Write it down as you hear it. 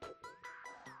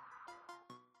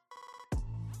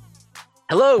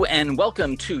Hello and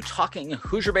welcome to Talking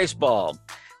Hoosier Baseball.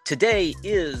 Today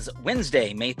is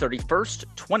Wednesday, May 31st,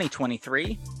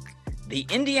 2023. The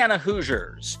Indiana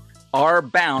Hoosiers are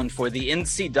bound for the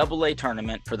NCAA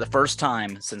Tournament for the first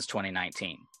time since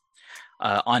 2019.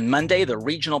 On Monday, the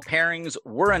regional pairings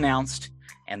were announced,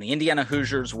 and the Indiana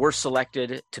Hoosiers were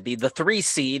selected to be the 3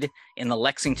 seed in the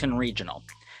Lexington Regional.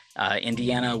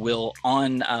 Indiana will,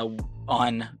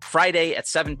 on Friday at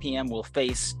 7 p.m., will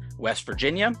face West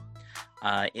Virginia.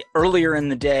 Earlier in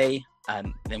the day,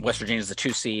 and West Virginia is the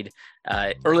 2 seed.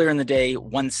 Earlier in the day,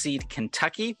 1 seed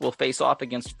Kentucky will face off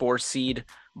against 4 seed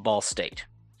Ball State.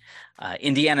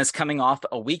 Indiana's coming off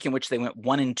a week in which they went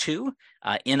 1-2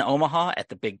 in Omaha at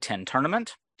the Big Ten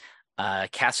tournament.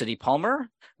 Cassidy Palmer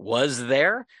was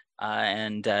there,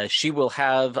 and she will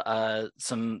have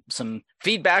some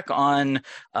feedback on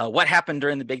what happened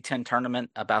during the Big Ten tournament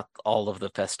about all of the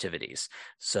festivities.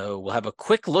 So we'll have a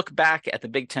quick look back at the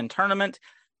Big Ten tournament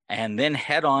and then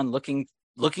head on looking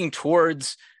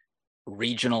towards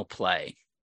regional play.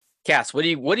 Cass, what do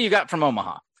you got from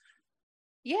Omaha?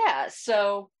 Yeah,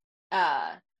 so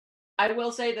I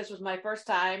will say this was my first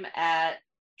time at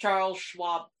Charles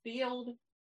Schwab Field,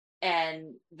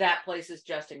 and that place is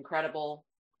just incredible.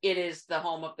 It is the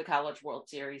home of the College World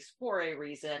Series for a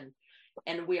reason,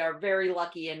 and we are very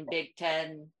lucky in Big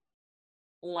Ten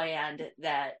land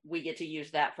that we get to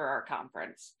use that for our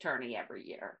conference tourney every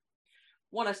year.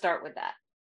 Want to start with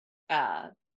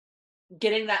that.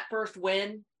 Getting that first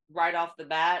win right off the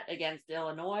bat against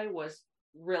Illinois was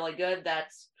really good.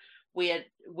 We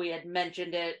had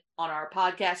mentioned it on our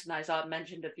podcast, and I saw it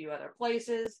mentioned a few other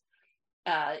places.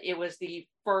 It was the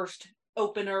first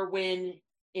opener win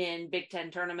in Big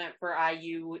Ten tournament for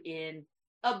IU in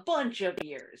a bunch of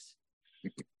years.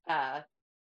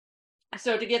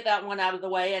 So to get that one out of the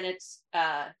way, and it's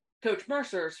Coach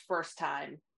Mercer's first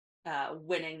time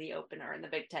winning the opener in the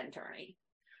Big Ten tourney.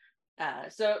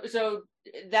 So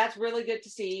that's really good to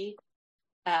see.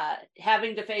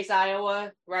 Having to face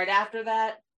Iowa right after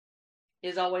that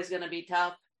is always going to be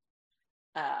tough.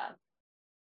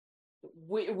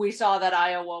 We saw that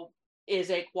Iowa is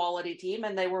a quality team,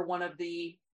 and they were one of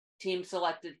the teams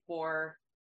selected for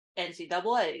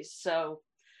NCAAs. So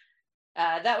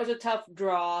that was a tough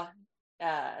draw.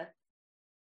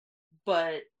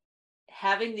 But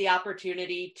having the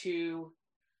opportunity to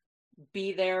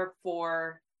be there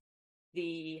for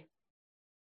the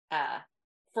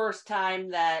first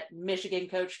time that Michigan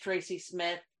coach Tracy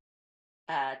Smith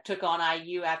took on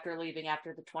IU after leaving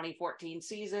after the 2014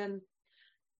 season,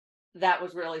 that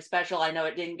was really special. I know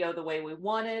it didn't go the way we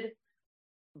wanted,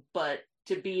 but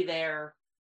to be there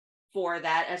for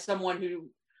that as someone who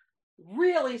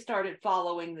really started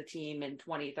following the team in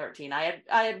 2013. I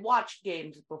had watched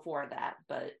games before that,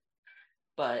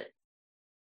 but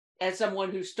as someone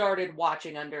who started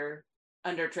watching under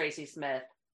Tracy Smith,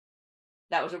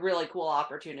 that was a really cool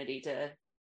opportunity to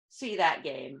see that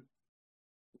game.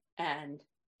 And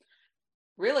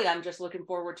really, I'm just looking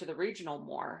forward to the regional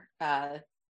more.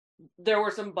 There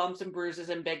were some bumps and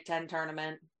bruises in Big Ten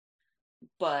tournament,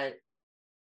 but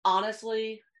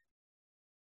honestly,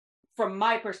 from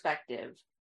my perspective,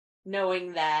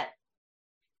 knowing that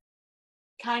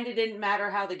kind of didn't matter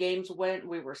how the games went,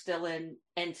 we were still in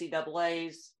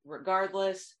NCAAs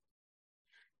regardless.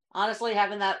 Honestly,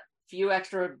 having that few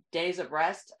extra days of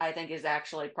rest, I think, is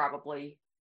actually probably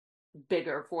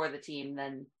bigger for the team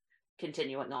than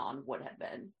continuing on would have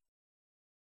been.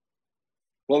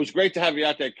 Well, it was great to have you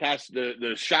out there, Cass.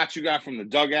 The shots you got from the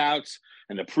dugouts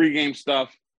and the pregame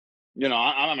stuff. You know,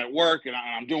 I'm at work and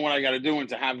I'm doing what I got to do, and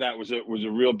to have that was a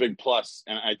real big plus.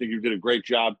 And I think you did a great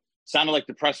job. Sounded like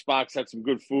the press box had some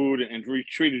good food and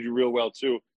treated you real well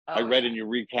too. I read in your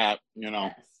recap, you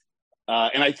know.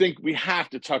 Yes. And I think we have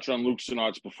to touch on Luke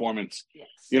Sinnard's performance. Yes.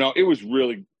 You know, it was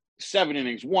really 7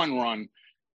 innings, 1 run.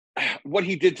 What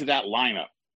he did to that lineup,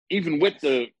 even with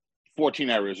the 14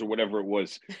 errors or whatever it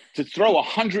was, to throw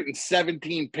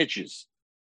 117 pitches,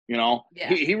 you know,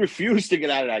 he refused to get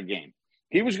out of that game.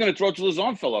 He was going to throw till his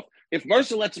arm fell off. If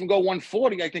Mercer lets him go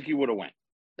 140, I think he would have went.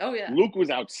 Oh, yeah. Luke was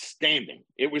outstanding.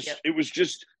 It was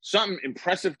just something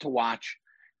impressive to watch.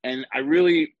 And I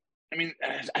mean,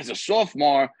 as a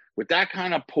sophomore, with that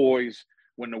kind of poise,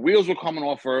 when the wheels were coming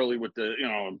off early with the, you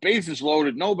know, bases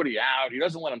loaded, nobody out, he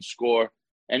doesn't let them score.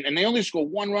 And they only score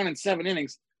 1 run in 7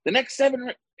 innings. The next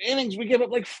 7 innings, we give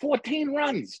up like 14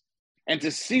 runs. And to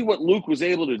see what Luke was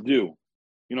able to do,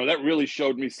 you know, that really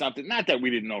showed me something. Not that we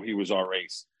didn't know he was our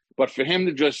ace, but for him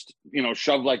to just, you know,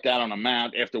 shove like that on a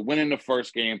mound after winning the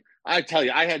first game, I tell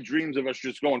you, I had dreams of us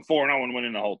just going 4-0 and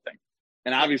winning the whole thing.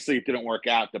 And obviously it didn't work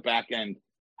out. The back end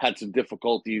had some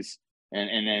difficulties.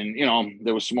 And then, you know,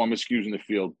 there was some more miscues in the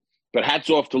field. But hats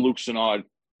off to Luke Sinnard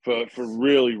for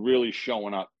really, really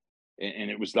showing up.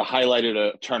 And it was the highlight of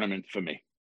the tournament for me.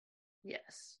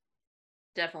 Yes,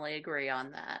 definitely agree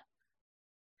on that.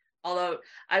 Although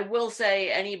I will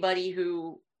say anybody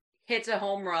who hits a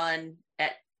home run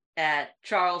at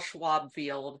Charles Schwab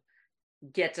Field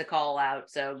gets a call out.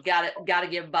 So got to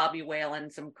give Bobby Whalen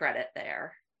some credit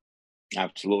there.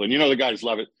 Absolutely. And you know the guys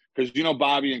love it because, you know,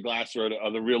 Bobby and Glasser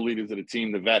are the real leaders of the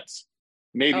team, the vets.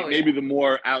 Maybe the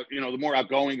more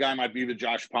outgoing guy might be the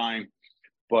Josh Pine.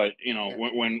 But, you know,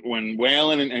 when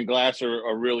Whalen and Glasser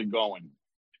are really going,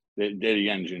 they're the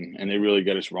engine, and they really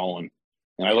get us rolling.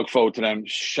 And I look forward to them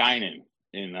shining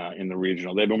in the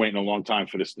regional. They've been waiting a long time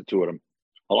for this, the two of them.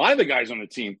 A lot of the guys on the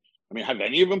team, I mean, have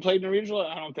any of them played in the regional?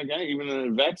 I don't think any, even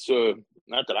the vets,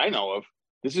 not that I know of.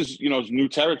 This is, you know, new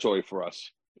territory for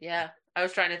us. Yeah, I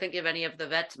was trying to think if any of the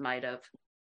vets might have.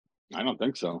 I don't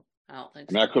think so. I don't think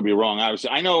I mean, I could be wrong.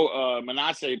 Obviously, I know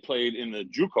Manasseh played in the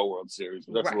JUCO World Series,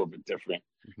 but that's a little bit different.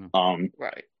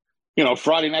 Right. You know,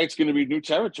 Friday night's going to be new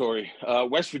territory.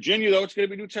 West Virginia, though, it's going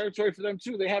to be new territory for them,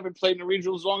 too. They haven't played in the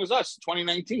regional as long as us,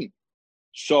 2019.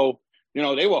 So, you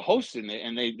know, they were hosting it,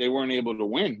 and they weren't able to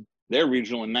win their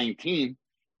regional in 19.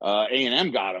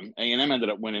 A&M got them. A&M ended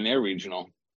up winning their regional.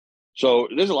 So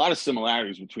there's a lot of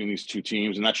similarities between these two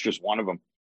teams, and that's just one of them.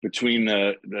 Between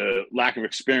the lack of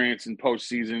experience in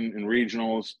postseason and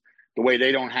regionals, the way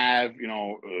they don't have, you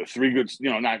know, three good,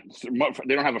 you know,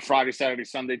 they don't have a Friday, Saturday,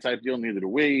 Sunday type deal. Neither do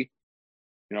we.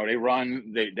 You know, they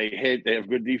run, they hit, they have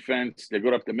good defense, they're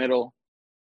good up the middle.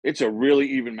 It's a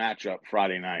really even matchup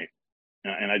Friday night,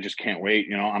 and I just can't wait.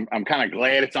 You know, I'm kind of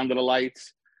glad it's under the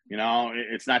lights. You know,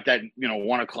 it's not that, you know,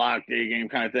 1 o'clock day game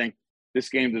kind of thing. This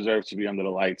game deserves to be under the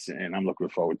lights, and I'm looking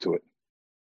forward to it.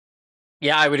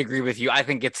 Yeah, I would agree with you. I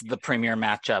think it's the premier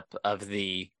matchup of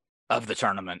the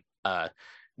tournament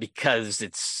because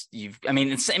it's in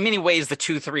many ways the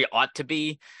 2-3 ought to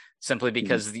be, simply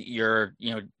because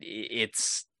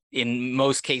it's in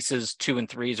most cases 2 and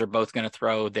 3s are both going to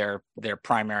throw their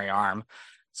primary arm,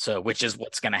 so which is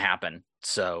what's going to happen.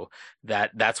 So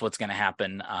that's what's going to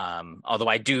happen. Although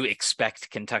I do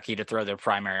expect Kentucky to throw their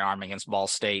primary arm against Ball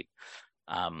State.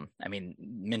 I mean,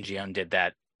 Mingione did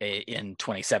that in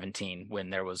 2017 when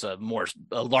there was a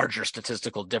larger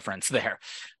statistical difference there,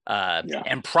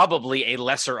 and probably a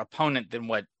lesser opponent than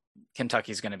what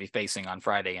Kentucky's going to be facing on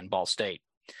Friday in Ball State.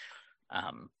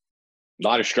 A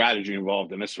lot of strategy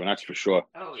involved in this one, that's for sure.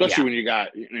 Especially when you got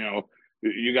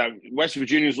West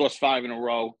Virginia's lost 5 in a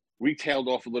row. We tailed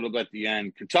off a little bit at the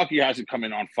end. Kentucky hasn't come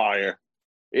in on fire.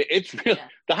 It's really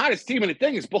the hottest team in the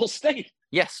thing is Ball State.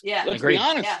 Yes. Yeah. Let's be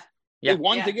honest. They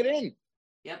won to get in.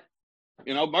 Yep.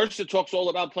 You know, Mercer talks all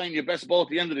about playing your best ball at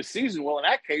the end of the season. Well, in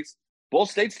that case, Ball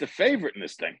State's the favorite in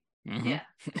this thing. Mm-hmm. Yeah.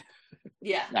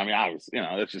 Yeah. I mean,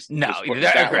 that's just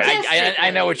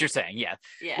I know what you're saying. Yeah.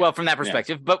 Well, from that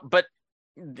perspective, but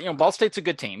you know, Ball State's a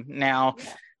good team now.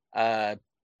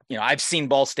 You know, I've seen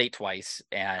Ball State twice,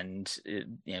 and you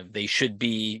know, they should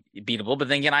be beatable. But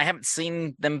then again, I haven't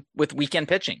seen them with weekend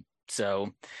pitching,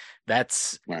 so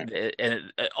that's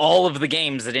all of the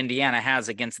games that Indiana has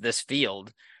against this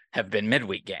field have been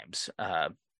midweek games,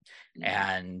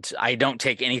 and I don't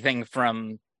take anything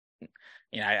from.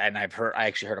 You know, and I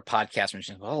actually heard a podcast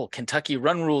mentioning, Kentucky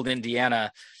run ruled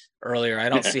Indiana earlier. I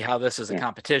don't see how this is a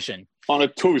competition on a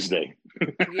Tuesday.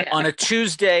 On a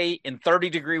Tuesday in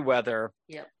 30-degree weather.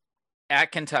 Yep.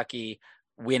 At Kentucky,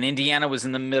 when Indiana was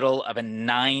in the middle of an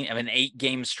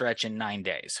 8-game stretch in 9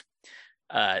 days.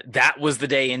 That was the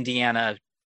day Indiana,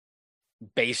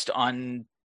 based on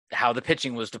how the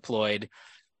pitching was deployed,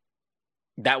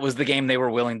 that was the game they were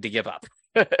willing to give up.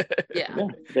 They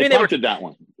punted that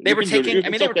one. They were taking. I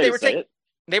mean, they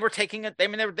were taking it. I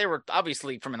mean, they were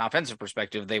obviously, from an offensive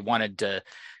perspective, they wanted to.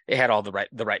 They had all the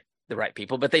right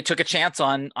people, but they took a chance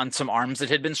on some arms that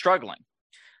had been struggling.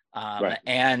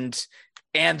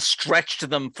 And stretched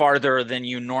them farther than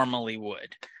you normally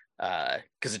would.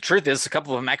 Because the truth is, a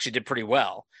couple of them actually did pretty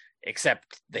well,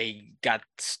 except they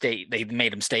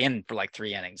made them stay in for like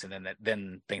 3 innings, and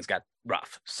then things got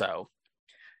rough. So,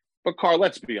 but Carl,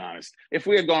 let's be honest. If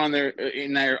we had gone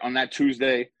in there on that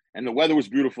Tuesday and the weather was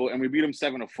beautiful and we beat them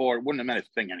 7-4, it wouldn't have meant a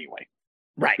thing anyway.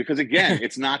 Right. Because again,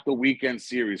 it's not the weekend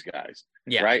series, guys.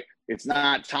 Yeah. Right. It's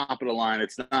not top of the line.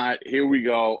 It's not, here we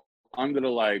go, under the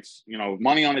lights, you know,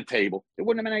 money on the table. It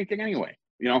wouldn't have been anything anyway.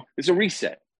 You know, it's a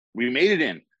reset. We made it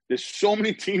in. There's so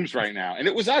many teams right now, and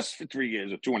it was us for 3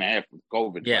 years or 2.5 with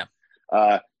COVID. Yeah.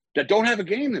 That don't have a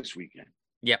game this weekend.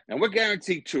 Yeah. And we're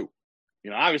guaranteed 2. You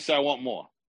know, obviously I want more,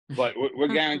 but we're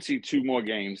guaranteed 2 more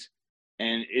games.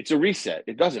 And it's a reset.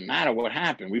 It doesn't matter what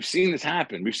happened. We've seen this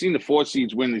happen. We've seen the 4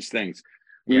 seeds win these things.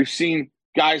 We've seen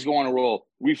guys go on a roll.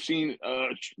 We've seen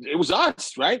it was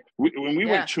us, right? When we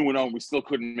went 2-0, we still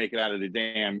couldn't make it out of the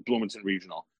damn Bloomington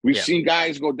Regional. We've seen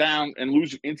guys go down and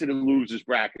lose into the losers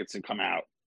brackets and come out.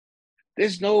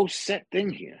 There's no set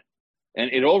thing here.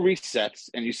 And it all resets,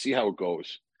 and you see how it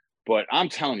goes. But I'm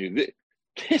telling you,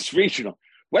 this regional,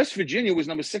 West Virginia was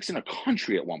number 6 in the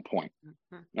country at one point.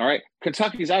 All right?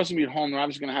 Kentucky's obviously going to be at home. They're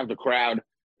obviously going to have the crowd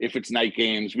if it's night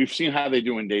games. We've seen how they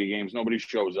do in day games. Nobody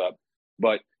shows up.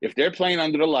 But if they're playing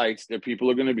under the lights, their people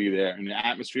are going to be there, and the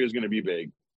atmosphere is going to be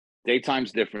big.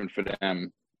 Daytime's different for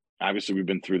them. Obviously, we've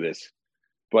been through this.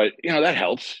 But, that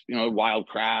helps. Wild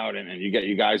crowd, and you get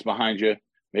you guys behind you.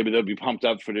 Maybe they'll be pumped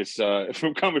up for this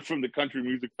from coming from the country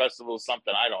music festival or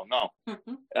something. I don't know.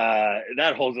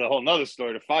 That holds a whole nother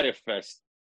story, the Fire Fest.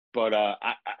 But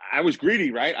I was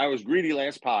greedy, right? I was greedy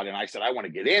last pod, and I said I want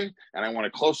to get in, and I want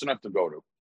it close enough to go to.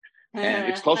 And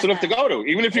it's close enough to go to,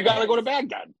 even if you got to go to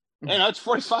Baghdad. It's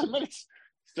 45 minutes.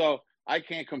 So I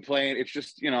can't complain. It's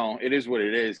just, it is what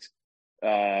it is.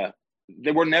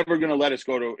 They were never going to let us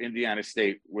go to Indiana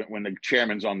State when the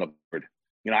chairman's on the board.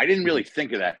 I didn't really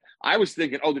think of that. I was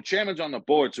thinking, the chairman's on the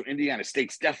board, so Indiana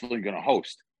State's definitely going to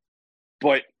host.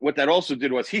 But what that also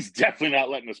did was he's definitely not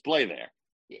letting us play there.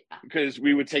 Yeah. Because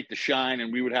we would take the shine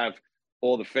and we would have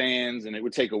all the fans, and it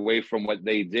would take away from what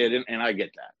they did. And I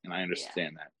get that, and I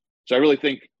understand that. So I really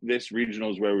think this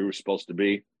regional is where we were supposed to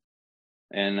be.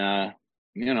 And,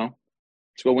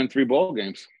 let's go win 3 ball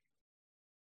games.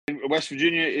 West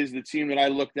Virginia is the team that I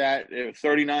looked at.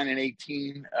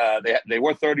 39-18. They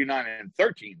were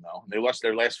 39-13 though. They lost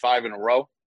their last 5 in a row.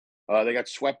 They got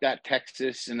swept at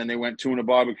Texas, and then they went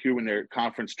 2-barbecue in their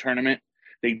conference tournament.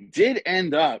 They did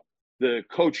end up the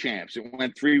co-champs. It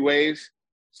went 3 ways.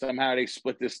 Somehow they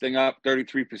split this thing up.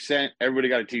 33%. Everybody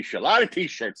got a T-shirt. A lot of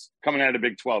T-shirts coming out of the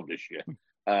Big 12 this year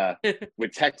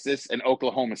with Texas and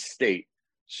Oklahoma State.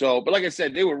 So, but like I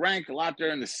said, they were ranked a lot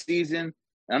during the season.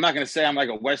 And I'm not going to say I'm like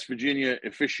a West Virginia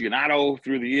aficionado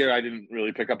through the year. I didn't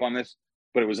really pick up on this,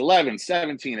 but it was 11,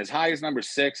 17, as high as number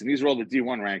 6. And these are all the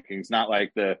D1 rankings, not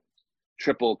like the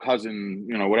triple cousin,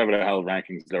 whatever the hell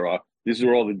rankings there are. These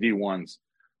are all the D1s.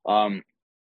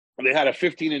 They had a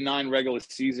 15-9 regular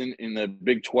season in the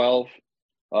Big 12.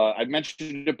 I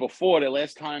mentioned it before. Their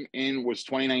last time in was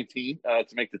 2019 to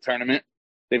make the tournament.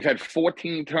 They've had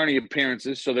 14 tourney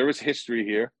appearances, so there is history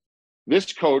here.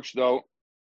 This coach, though,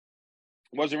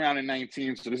 was around in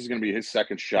 19, so this is going to be his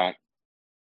second shot.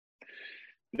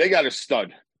 They got a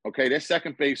stud, okay? Their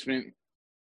second baseman,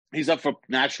 he's up for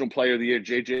National Player of the Year,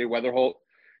 J.J. Weatherholt.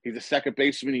 He's a second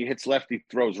baseman. He hits left. He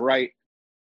throws right.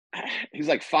 He's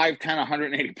like 5'10",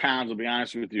 180 pounds, I'll be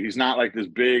honest with you. He's not like this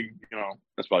big,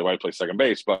 that's probably why he plays second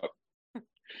base, but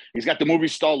he's got the movie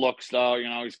star look,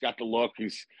 he's got the look.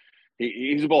 He's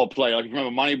a ball player. Like, you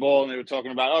remember Moneyball, and they were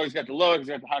talking about, he's got the look, he's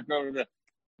got the hot cover.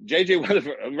 J.J.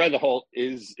 Weatherholt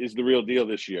is the real deal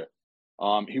this year.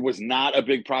 He was not a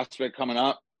big prospect coming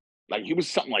up. Like, he was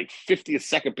something like 50th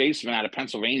second baseman out of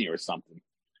Pennsylvania or something.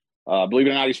 Believe it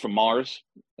or not, he's from Mars,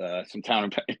 some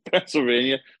town in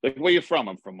Pennsylvania. Like, where you from?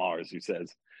 I'm from Mars, he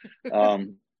says.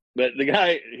 But the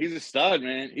guy, he's a stud,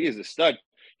 man. He is a stud.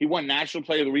 He won National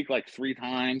Player of the Week like 3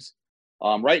 times.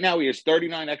 Right now, he has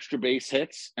 39 extra base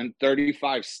hits and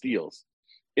 35 steals.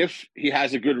 If he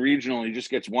has a good regional and he just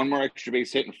gets 1 more extra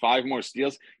base hit and 5 more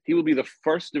steals, he will be the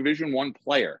first Division I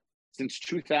player since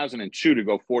 2002 to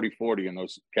go 40-40 in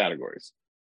those categories.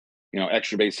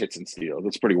 Extra base hits and steals.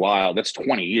 That's pretty wild. That's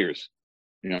 20 years.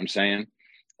 You know what I'm saying?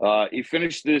 He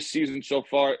finished this season so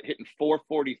far hitting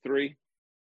 443.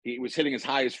 He was hitting as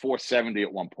high as 470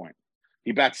 at one point.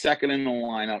 He bats second in the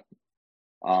lineup.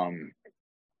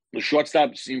 The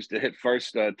shortstop seems to hit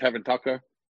first, Tevin Tucker.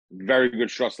 Very good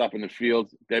shortstop in the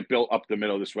field. They built up the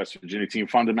middle of this West Virginia team.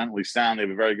 Fundamentally sound. They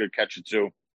have a very good catcher, too.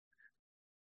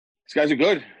 These guys are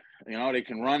good. They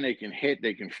can run, they can hit,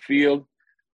 they can field.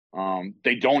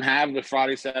 They don't have the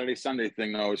Friday, Saturday, Sunday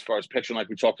thing, though, as far as pitching, like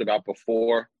we talked about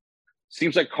before.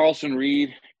 Seems like Carlson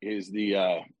Reed is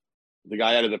the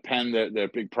guy out of the pen, the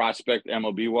big prospect,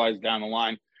 MLB-wise, down the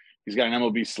line. He's got an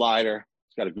MLB slider.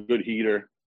 He's got a good heater.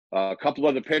 A couple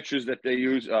other pitchers that they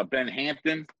use, Ben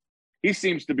Hampton. He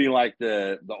seems to be like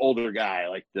the older guy,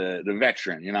 like the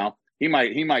veteran, He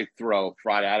might throw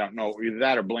Friday. I don't know. Either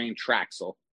that or Blaine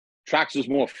Traxel. Traxel's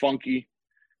more funky.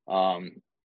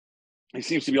 He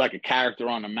seems to be like a character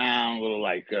on the mound, a little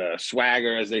like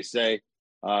swagger, as they say.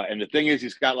 And the thing is,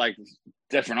 he's got like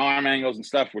different arm angles and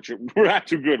stuff, which we're not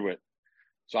too good with.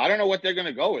 So I don't know what they're going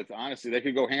to go with, honestly. They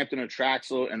could go Hampton or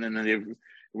Traxel, and then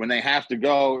when they have to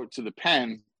go to the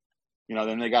pen,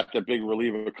 then they got the big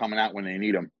reliever coming out when they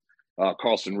need him,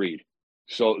 Carlson Reed.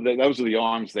 So those are the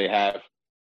arms they have.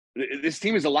 This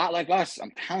team is a lot like us.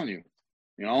 I'm telling you.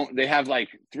 They have like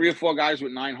 3 or 4 guys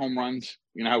with 9 home runs.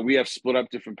 How we have split up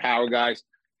different power guys.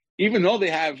 Even though they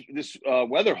have this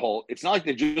weather hole, it's not like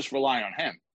they're just relying on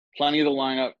him. Plenty of the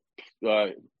lineup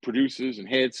produces and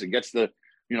hits and gets the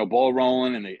ball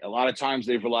rolling. And a lot of times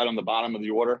they've relied on the bottom of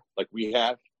the order like we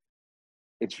have.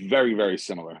 It's very, very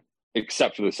similar,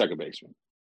 except for the second baseman.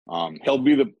 He'll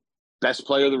be the best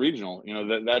player of the regional.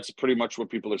 That's pretty much what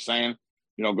people are saying.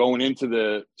 Going into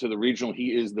the regional,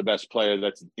 he is the best player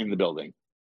that's in the building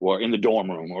or in the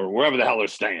dorm room or wherever the hell they're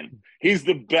staying. He's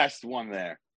the best one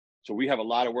there. So we have a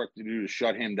lot of work to do to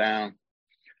shut him down.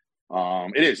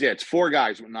 It is, it's 4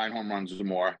 guys with 9 home runs or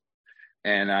more.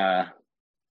 And,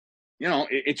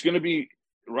 it's going to be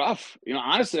rough.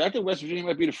 Honestly, I think West Virginia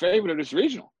might be the favorite of this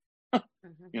regional.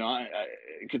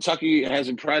 Kentucky has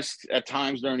impressed at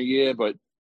times during the year, but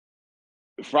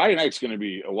Friday night's going to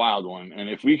be a wild one. And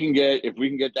if we can get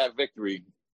that victory,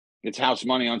 it's house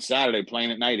money on Saturday,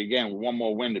 playing at night again with one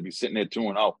more win to be sitting there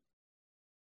 2-0.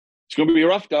 It's going to be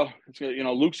rough, though. It's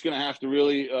gonna, Luke's going to have to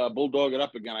really bulldog it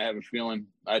up again. I have a feeling.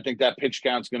 I think that pitch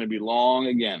count's going to be long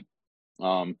again.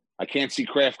 I can't see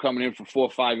Kraft coming in for 4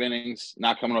 or 5 innings,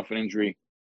 not coming off an injury.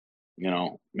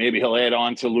 Maybe he'll add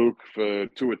on to Luke for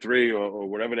 2 or 3 or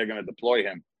whatever they're going to deploy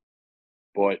him.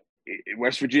 But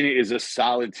West Virginia is a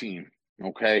solid team,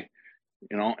 okay?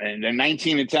 And they're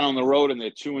 19-10 on the road, and they're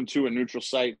 2-2 in neutral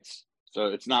sites. So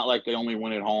it's not like they only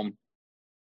win at home.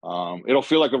 It'll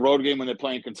feel like a road game when they're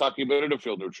playing Kentucky, but it'll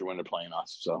feel neutral when they're playing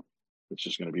us. So it's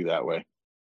just going to be that way.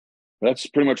 That's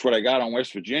pretty much what I got on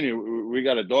West Virginia. We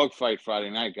got a dogfight Friday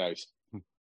night, guys.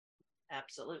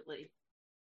 Absolutely.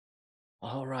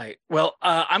 All right. Well,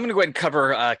 I'm going to go ahead and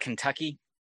cover Kentucky.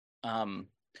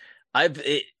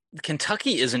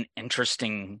 Kentucky is an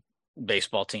interesting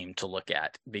baseball team to look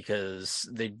at because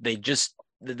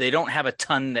they don't have a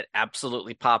ton that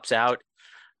absolutely pops out.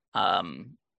 I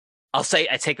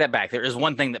take that back. There is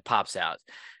one thing that pops out.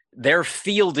 They're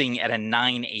fielding at a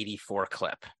 984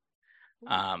 clip.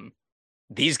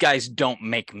 These guys don't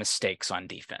make mistakes on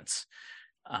defense.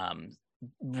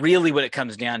 Really what it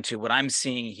comes down to, what I'm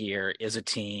seeing here is a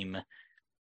team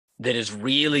that is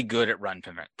really good at run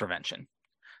prevention.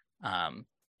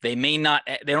 They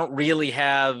don't really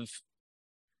have,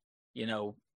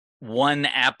 one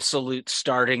absolute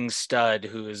starting stud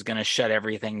who is going to shut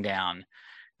everything down.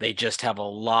 They just have a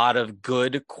lot of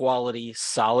good quality,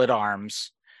 solid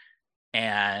arms,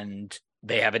 and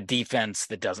they have a defense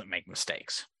that doesn't make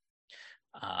mistakes.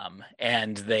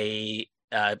 And they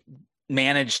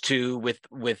managed to,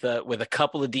 with a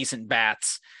couple of decent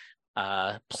bats,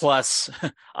 plus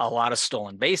a lot of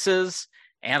stolen bases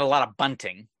and a lot of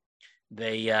bunting,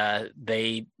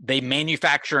 they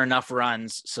manufacture enough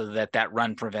runs so that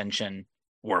run prevention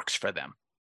works for them.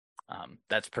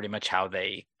 That's pretty much how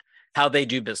they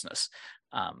do business.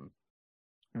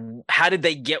 How did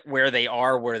they get where they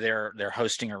are, where they're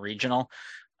hosting a regional?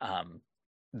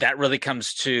 That really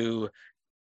comes to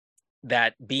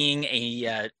that being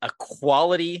a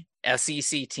quality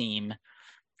SEC team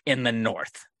in the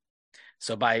North.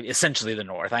 So by essentially the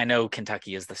North, I know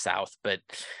Kentucky is the South, but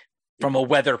from a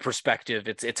weather perspective,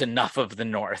 it's enough of the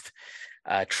North.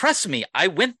 Trust me, I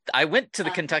went to the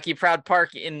Kentucky Proud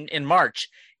Park in March.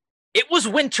 It was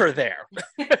winter there.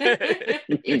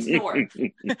 It's north.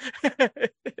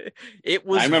 It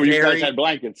was. I remember you guys had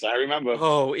blankets. I remember.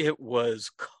 Oh, it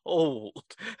was cold.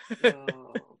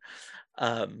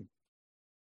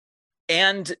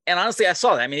 And honestly, I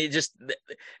saw that. I mean, it just,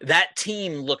 that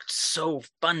team looked so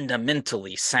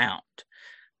fundamentally sound.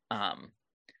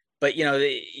 But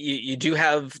you do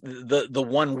have the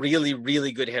one really,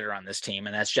 really good hitter on this team,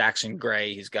 and that's Jackson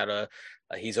Gray.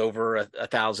 He's over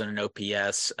 1,000 in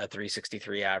OPS, a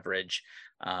 363 average.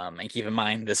 And keep in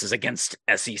mind, this is against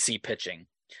SEC pitching.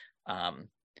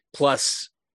 Plus,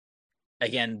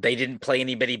 again, they didn't play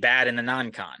anybody bad in the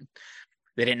non-con.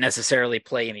 They didn't necessarily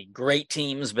play any great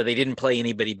teams, but they didn't play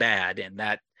anybody bad. And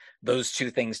those two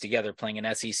things together, playing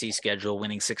an SEC schedule,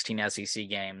 winning 16 SEC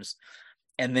games,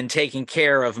 and then taking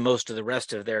care of most of the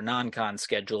rest of their non-con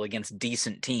schedule against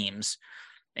decent teams,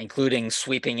 including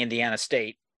sweeping Indiana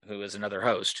State, who is another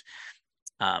host.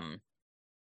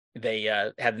 They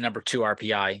had the number 2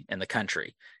 RPI in the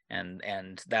country,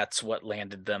 and that's what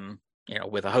landed them,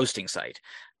 with a hosting site,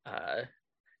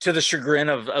 to the chagrin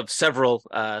of several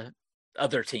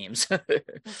other teams.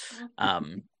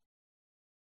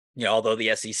 Although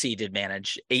the SEC did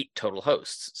manage 8 total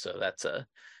hosts, so that's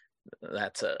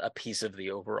a piece of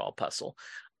the overall puzzle.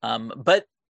 But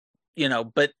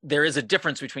but there is a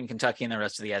difference between Kentucky and the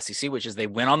rest of the SEC, which is they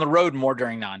went on the road more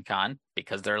during non-con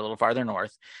because they're a little farther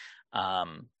north.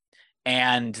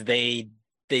 And they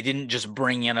didn't just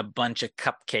bring in a bunch of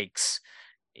cupcakes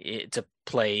to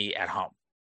play at home.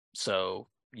 So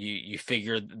you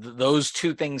figure those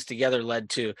two things together led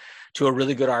to a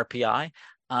really good RPI.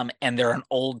 And they're an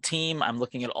old team. I'm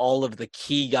looking at all of the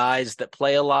key guys that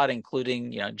play a lot,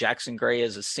 including, Jackson Gray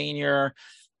as a senior.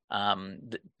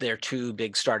 Their two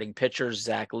big starting pitchers,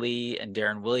 Zach Lee and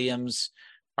Darren Williams,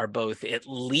 are both at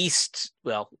least,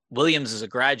 Williams is a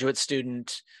graduate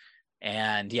student.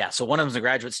 And so one of them's a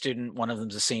graduate student, one of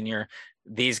them's a senior.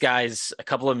 These guys, a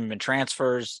couple of them have been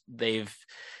transfers. They've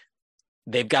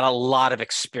got a lot of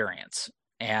experience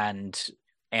and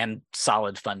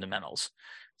solid fundamentals.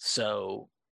 So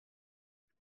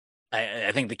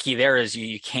I think the key there is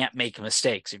you can't make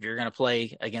mistakes. If you're going to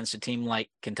play against a team like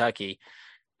Kentucky,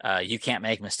 you can't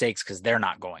make mistakes because they're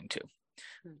not going to.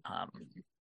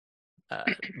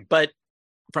 But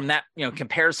from that,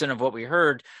 comparison of what we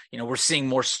heard, we're seeing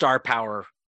more star power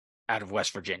out of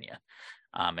West Virginia.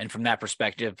 And from that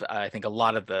perspective, I think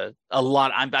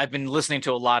I've been listening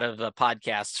to a lot of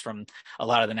podcasts from a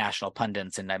lot of the national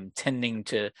pundits, and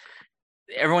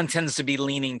everyone tends to be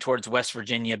leaning towards West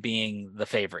Virginia being the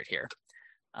favorite here.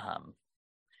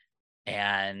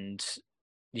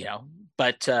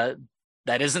 But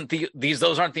that isn't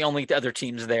those aren't the only other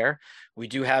teams there. We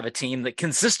do have a team that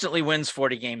consistently wins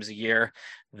 40 games a year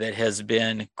that has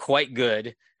been quite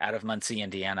good out of Muncie,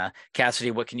 Indiana.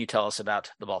 Cassidy, what can you tell us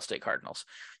about the Ball State Cardinals?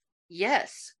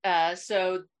 Yes.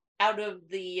 So out of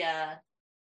the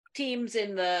teams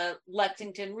in the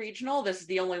Lexington Regional, this is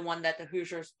the only one that the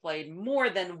Hoosiers played more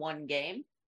than one game.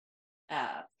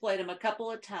 Played them a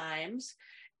couple of times,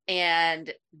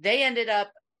 and they ended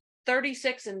up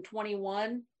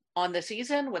 36-21 on the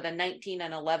season with a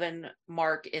 19-11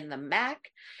 mark in the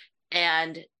MAC,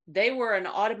 and they were an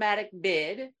automatic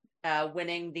bid,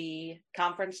 winning the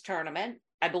conference tournament.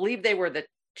 I believe they were the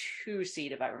 2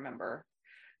 seed, if I remember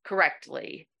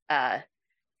correctly.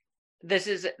 This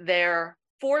is their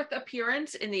 4th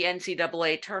appearance in the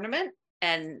NCAA tournament,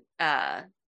 and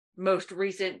most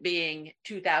recent being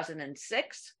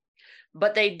 2006.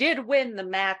 But they did win the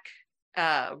MAC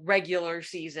regular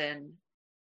season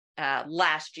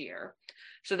last year.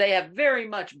 So they have very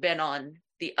much been on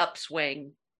the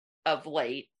upswing of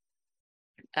late.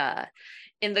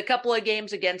 In the couple of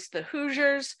games against the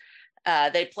Hoosiers,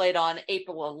 they played on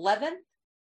April 11th,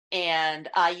 and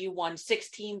IU won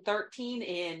 16-13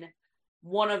 in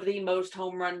one of the most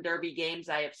home run derby games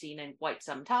I have seen in quite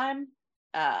some time.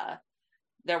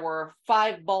 There were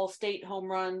 5 Ball State home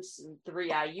runs and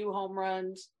 3 IU home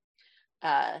runs.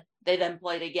 They then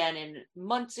played again in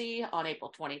Muncie on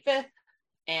April 25th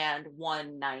and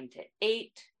won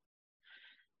 9-8.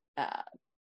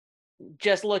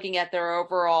 Just looking at their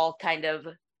overall kind of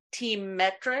team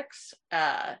metrics,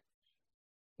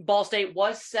 Ball State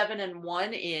was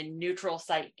 7-1 in neutral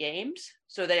site games.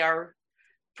 So they are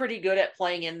pretty good at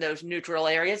playing in those neutral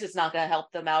areas. It's not going to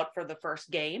help them out for the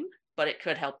first game, but it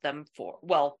could help them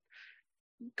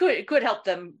could help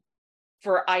them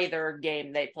for either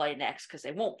game they play next, because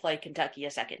they won't play Kentucky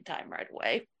a second time right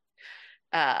away.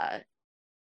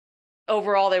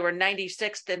 Overall, they were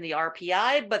 96th in the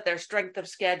RPI, but their strength of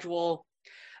schedule,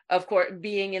 of course,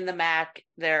 being in the MAC,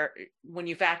 when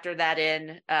you factor that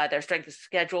in, their strength of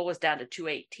schedule was down to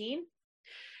 218,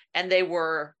 and they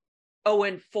were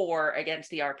 0-4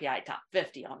 against the RPI top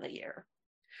 50 on the year.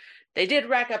 They did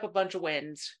rack up a bunch of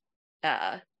wins,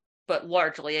 but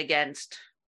largely against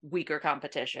weaker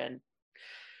competition.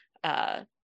 On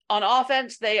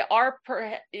offense, they are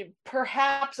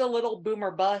perhaps a little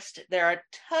boomer bust. They're a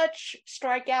touch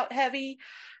strikeout heavy,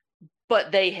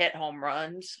 but they hit home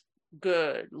runs.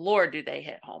 Good Lord, do they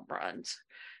hit home runs.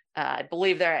 I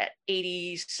believe they're at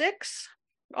 86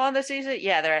 on the season.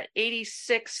 Yeah, they're at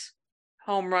 86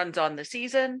 home runs on the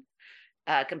season,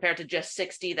 compared to just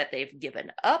 60 that they've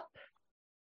given up.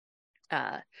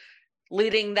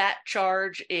 Leading that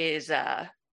charge is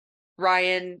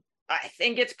Ryan, I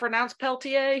think it's pronounced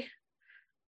Peltier.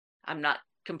 I'm not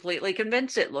completely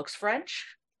convinced. It looks French,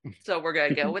 so we're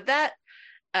going to go with that.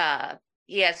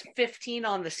 He has 15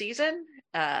 on the season,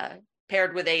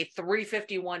 paired with a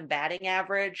 351 batting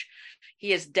average.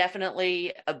 He is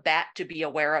definitely a bat to be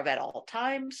aware of at all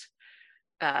times.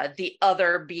 The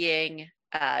other being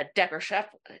Decker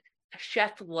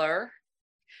Scheffler,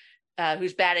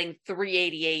 who's batting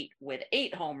 388 with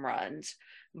 8 home runs.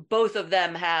 Both of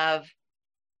them have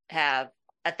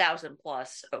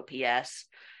 1,000+ OPS.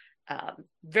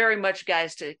 Very much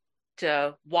guys to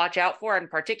to watch out for, and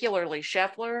particularly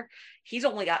Scheffler. He's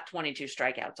only got 22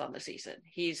 strikeouts on the season.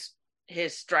 His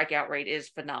strikeout rate is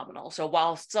phenomenal. So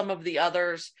while some of the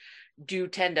others do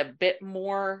tend a bit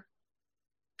more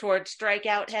towards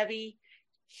strikeout heavy,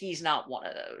 he's not one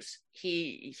of those.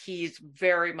 He's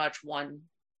very much one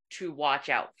to watch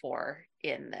out for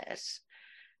in this.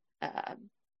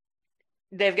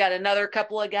 They've got another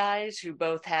couple of guys who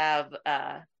both have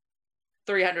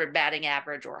 300 batting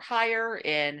average or higher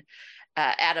in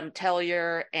Adam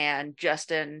Tellier and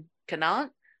Justin Canant.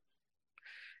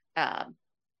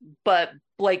 But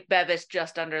Blake Bevis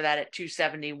just under that at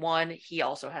 271. He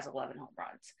also has 11 home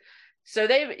runs. So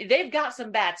they've got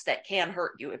some bats that can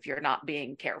hurt you if you're not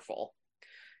being careful.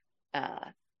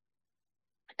 And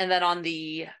then on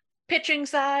the pitching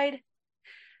side,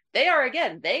 they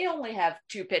only have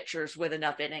 2 pitchers with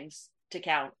enough innings to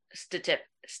count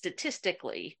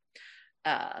statistically.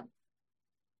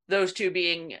 Those 2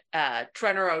 being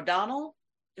Trenor O'Donnell,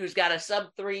 who's got a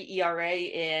sub-3 ERA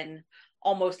in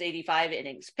almost 85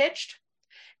 innings pitched.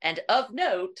 And of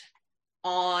note,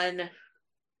 on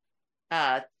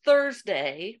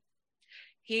Thursday,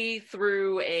 he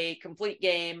threw a complete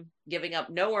game, giving up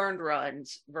no earned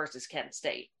runs versus Kent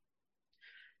State.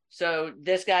 So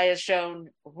this guy has shown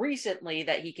recently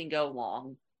that he can go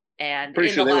long. And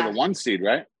pretty sure they were the 1 seed,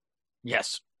 right?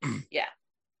 Yes. Yeah.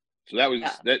 So that was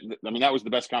that was the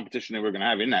best competition they were going to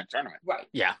have in that tournament. Right.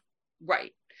 Yeah.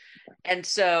 Right. And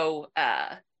so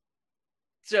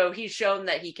so he's shown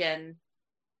that he can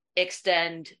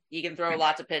extend, he can throw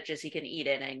lots of pitches, he can eat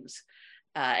innings.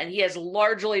 And he has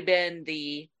largely been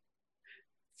the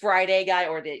Friday guy,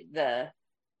 or the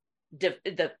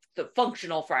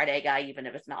functional Friday guy, even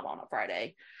if it's not on a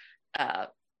Friday,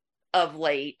 of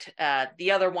late.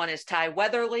 The other one is Ty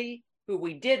Weatherly, who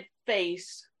we did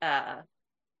face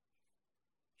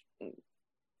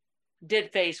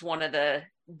one of the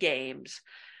games.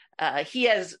 He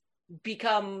has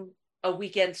become a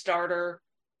weekend starter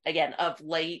again of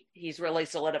late. He's really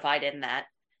solidified in that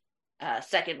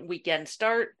second weekend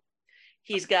start.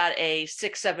 He's got a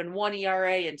 6.71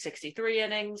 ERA in 63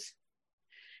 innings.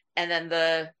 And then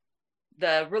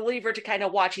the reliever to kind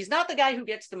of watch, he's not the guy who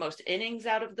gets the most innings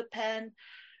out of the pen,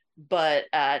 but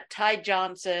Ty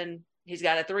Johnson, he's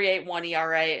got a 3.81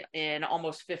 ERA in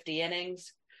almost 50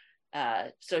 innings.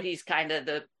 So he's kind of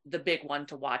the big one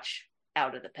to watch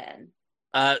out of the pen.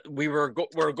 We're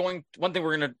going. One thing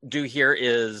we're going to do here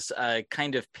is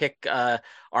kind of pick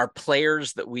our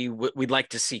players that we'd like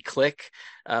to see click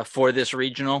for this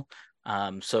regional.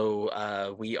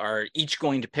 So we are each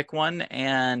going to pick one,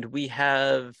 and we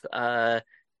have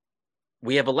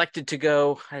elected to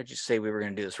go. How did you say we were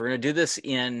going to do this? We're going to do this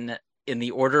in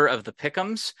the order of the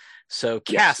pick'ems. So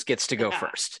Cass gets to go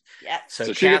first. Yes.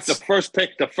 So she gets the first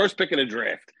pick of the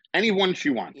draft. Any one she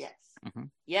wants. Yes. Mm-hmm.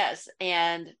 Yes.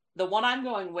 And the one I'm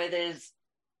going with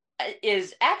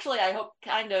is actually, I hope,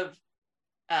 kind of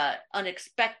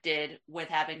unexpected with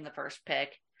having the first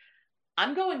pick.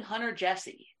 I'm going Hunter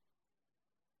Jesse.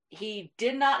 He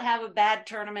did not have a bad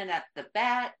tournament at the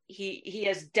bat. He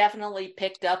has definitely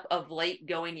picked up of late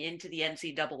going into the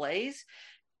NCAAs.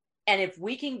 And if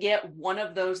we can get one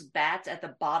of those bats at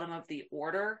the bottom of the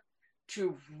order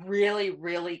to really,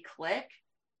 really click,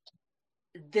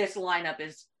 this lineup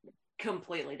is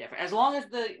completely different. As long as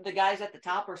the guys at the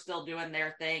top are still doing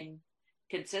their thing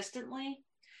consistently,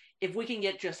 if we can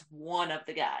get just one of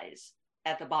the guys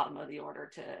at the bottom of the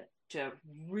order to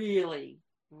really,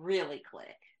 really click,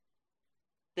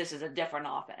 this is a different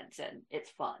offense and it's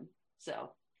fun.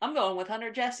 So I'm going with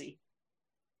Hunter Jesse.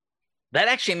 That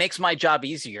actually makes my job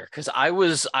easier, because I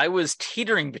was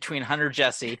teetering between Hunter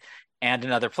Jesse and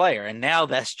another player, and now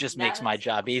that just makes my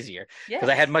job easier, because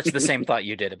I had much the same thought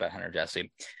you did about Hunter Jesse.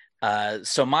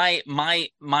 So my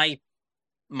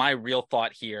real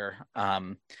thought here,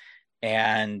 and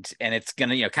it's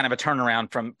gonna kind of a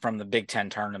turnaround from the Big Ten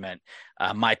tournament.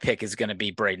 My pick is going to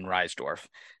be Braden Reisdorf.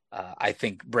 I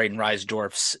think Braden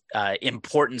Reisdorf's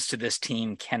importance to this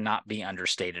team cannot be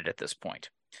understated at this point.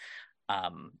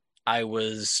 I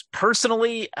was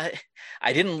personally,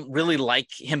 I didn't really like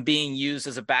him being used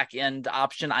as a back end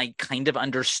option. I kind of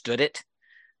understood it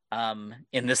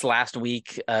in this last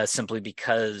week simply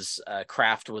because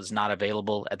Kraft was not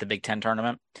available at the Big Ten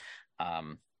tournament.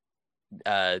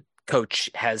 Coach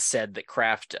has said that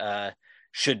Kraft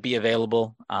should be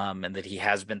available and that he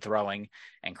has been throwing,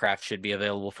 and Kraft should be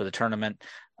available for the tournament.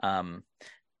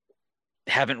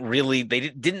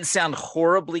 They didn't sound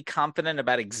horribly confident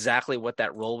about exactly what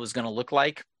that role was going to look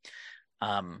like.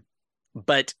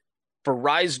 But for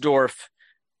Reisdorf,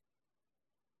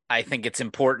 I think it's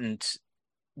important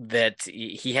that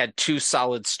he had 2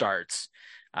 solid starts.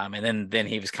 And then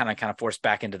he was kind of forced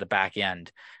back into the back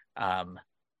end.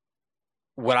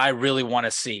 What I really want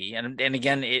to see, and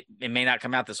again, it may not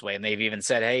come out this way. And they've even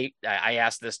said, hey, I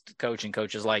asked this coach, and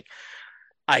coach is like,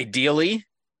 ideally,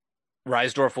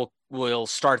 Reisdorf will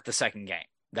start the second game.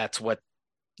 That's what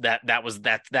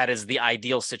that is the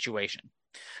ideal situation.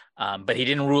 But he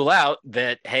didn't rule out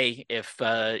that, hey,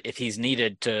 if he's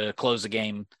needed to close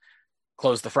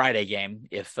the Friday game,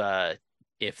 if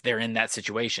they're in that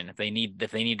situation, if they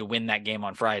need to win that game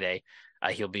on Friday,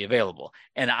 he'll be available.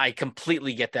 And I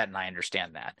completely get that, and I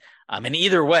understand that. And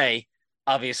either way,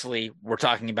 obviously, we're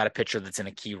talking about a pitcher that's in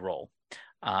a key role.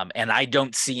 And I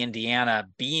don't see Indiana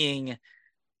being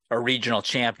a regional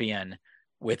champion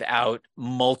without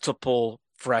multiple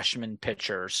freshman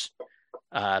pitchers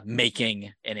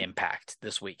making an impact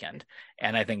this weekend.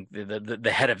 And I think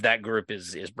the head of that group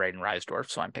is Braden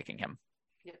Reisdorf, so I'm picking him.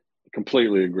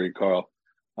 Completely agree, Carl.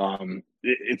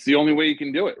 It's the only way you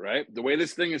can do it, right? The way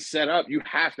this thing is set up, you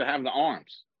have to have the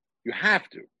arms. You have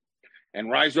to. And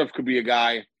Reisdorf could be a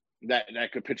guy that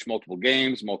could pitch multiple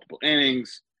games, multiple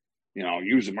innings,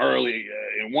 use him early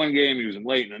in one game, use him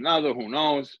late in another, who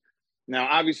knows? Now,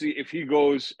 obviously, if he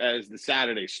goes as the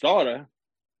Saturday starter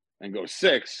and goes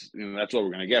 6, that's what we're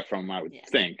going to get from him, I would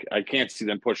think. I can't see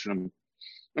them pushing him.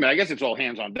 I mean, I guess it's all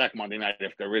hands on deck Monday night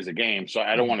if there is a game, so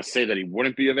I don't want to say that he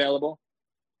wouldn't be available.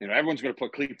 Everyone's going to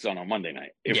put cleats on Monday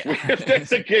night. If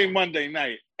there's a game Monday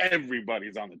night,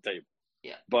 everybody's on the table.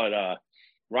 Yeah. But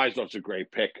Reisdorf's a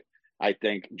great pick, I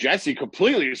think. Jesse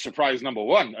completely surprised number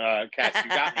 1. Katz, you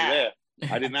got me there.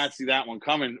 I did not see that one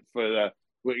coming for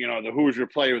the Hoosier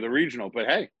player of the regional. But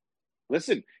hey,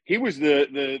 listen, he was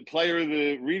the player of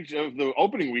the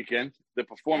opening weekend. The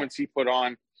performance he put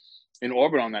on in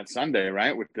Auburn on that Sunday,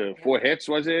 right, with the 4 hits,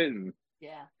 was it? And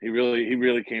he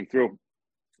really came through.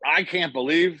 I can't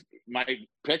believe my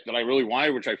pick that I really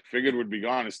wanted, which I figured would be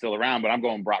gone, is still around, but I'm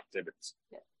going Brock Tibbetts.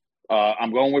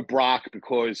 I'm going with Brock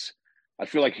because I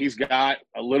feel like he's got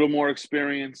a little more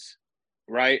experience,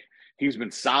 right? He's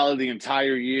been solid the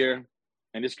entire year,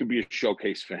 and this could be a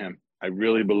showcase for him. I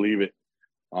really believe it.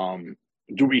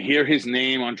 Do we hear his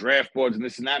name on draft boards and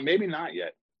this and that? Maybe not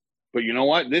yet. But you know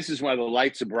what? This is why the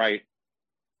lights are bright.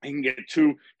 He can get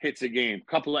 2 hits a game,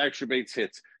 a couple of extra base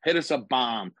hits, hit us a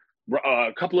bomb,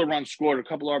 a couple of runs scored, a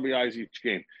couple of RBIs each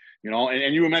game.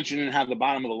 And you were mentioning how the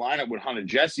bottom of the lineup with Hunter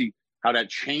Jesse, how that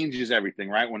changes everything,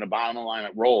 right? When the bottom of the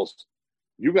lineup rolls.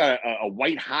 You got a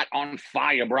white hot on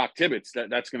fire Brock Tibbetts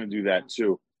that's going to do that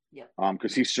too. Yeah.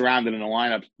 Because he's surrounded in the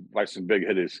lineup by some big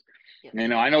hitters.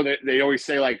 Yeah. I know that they always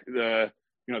say like the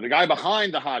guy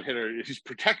behind the hot hitter, he's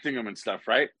protecting him and stuff,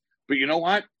 right? But you know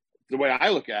what? The way I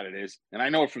look at it is, and I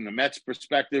know it from the Mets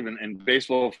perspective and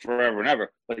baseball forever and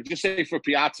ever, like just say for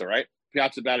Piazza, right?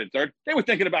 Piazza batted third. They were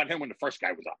thinking about him when the first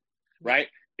guy was up, right?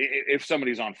 If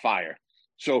somebody's on fire.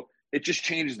 So it just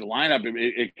changes the lineup.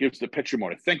 It gives the pitcher more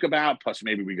to think about. Plus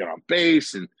maybe we get on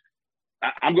base. And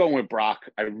I'm going with Brock.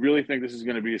 I really think this is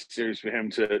going to be a series for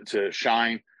him to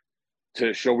shine,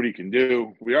 to show what he can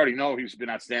do. We already know he's been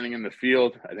outstanding in the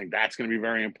field. I think that's going to be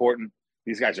very important.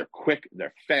 These guys are quick.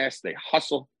 They're fast. They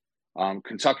hustle.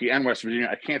 Kentucky and West Virginia.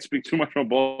 I can't speak too much on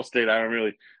Ball State. I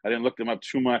didn't look them up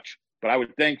too much, but I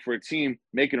would think for a team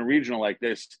making a regional like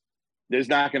this, there's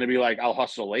not going to be like, I'll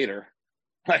hustle later.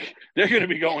 Like they're going to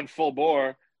be going full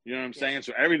bore. You know what I'm saying?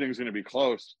 So everything's going to be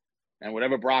close, and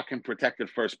whatever Brock can protect at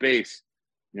first base,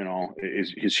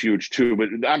 is huge too. But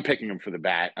I'm picking him for the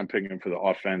bat. I'm picking him for the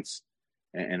offense,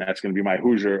 and that's going to be my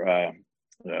Hoosier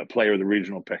player of the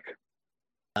regional pick.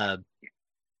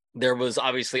 There was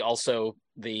obviously also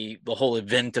the whole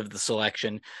event of the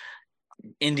selection.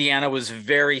 Indiana was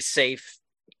very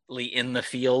safely in the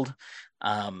field.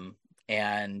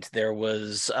 And there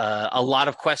was a lot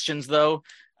of questions, though,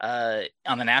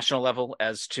 on the national level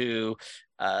as to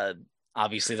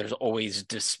obviously there's always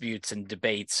disputes and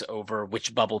debates over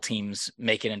which bubble teams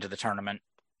make it into the tournament.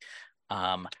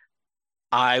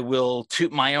 I will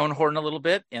toot my own horn a little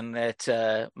bit in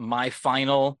that my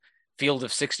final field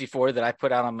of 64 that I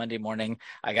put out on Monday morning,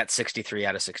 I got 63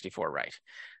 out of 64 right.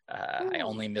 I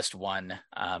only missed one.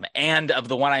 And of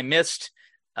the one I missed,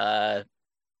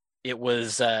 it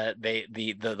was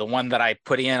the one that I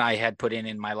put in, I had put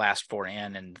in my last 4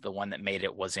 in, and the one that made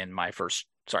it was in my first,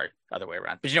 sorry, other way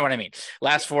around. But you know what I mean?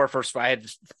 Last 4, first 5, I had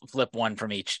to flip one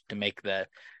from each to make to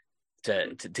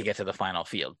get to the final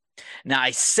field. Now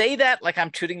I say that like I'm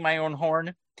tooting my own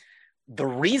horn. The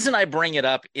reason I bring it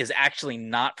up is actually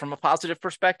not from a positive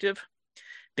perspective,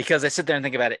 because I sit there and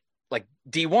think about it like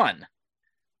D1.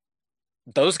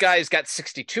 Those guys got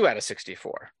 62 out of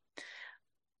 64.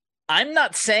 I'm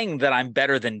not saying that I'm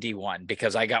better than D1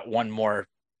 because I got one more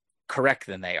correct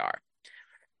than they are.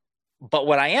 But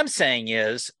what I am saying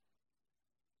is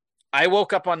I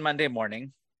woke up on Monday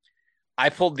morning, I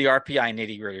pulled the RPI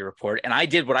nitty-gritty report, and I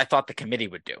did what I thought the committee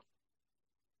would do.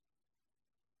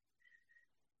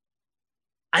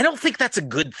 I don't think that's a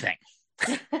good thing.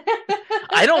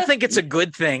 I don't think it's a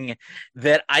good thing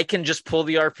that I can just pull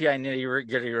the RPI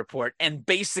nitty-gritty report and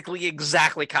basically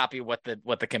exactly copy what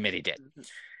the committee did.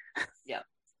 Yeah.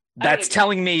 That's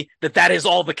telling me that is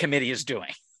all the committee is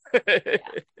doing. and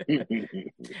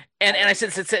I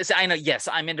said, I know, yes,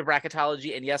 I'm into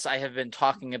bracketology, and yes, I have been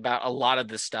talking about a lot of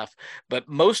this stuff, but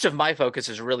most of my focus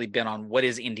has really been on what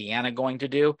is Indiana going to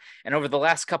do. And over the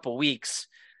last couple weeks,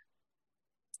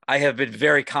 I have been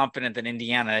very confident that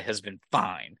Indiana has been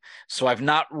fine. So I've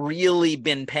not really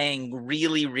been paying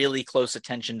really, really close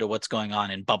attention to what's going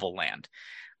on in Bubble Land.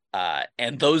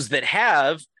 And those that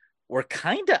have were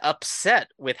kind of upset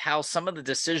with how some of the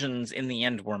decisions in the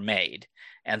end were made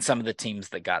and some of the teams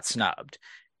that got snubbed.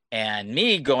 And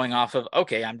me going off of,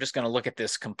 okay, I'm just going to look at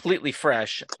this completely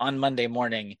fresh on Monday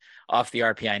morning off the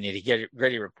RPI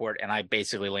nitty-gritty report, and I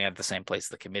basically land at the same place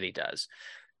the committee does.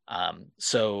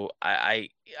 So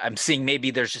I'm seeing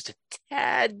maybe there's just a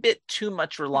tad bit too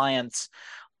much reliance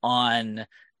on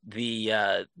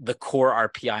the core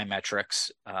RPI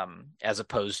metrics, as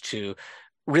opposed to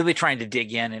really trying to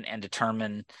dig in and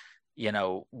determine,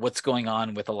 what's going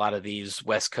on with a lot of these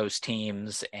West Coast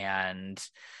teams and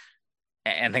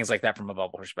things like that from a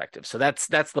bubble perspective. So that's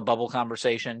the bubble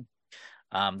conversation.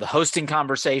 The hosting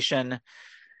conversation,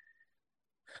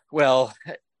 well,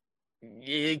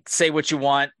 you say what you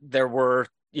want. There were,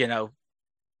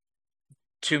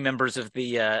 two members of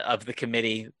the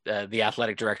committee, the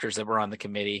athletic directors that were on the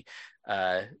committee,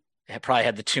 had probably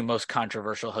had the two most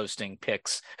controversial hosting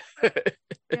picks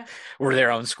were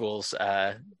their own schools,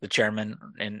 the chairman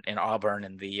in Auburn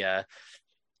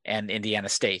and Indiana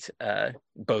State,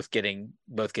 both getting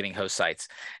host sites.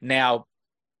 Now,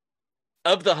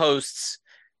 of the hosts,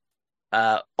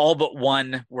 all but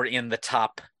one were in the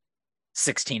top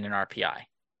 16 in RPI.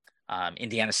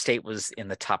 Indiana State was in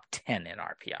the top 10 in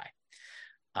RPI.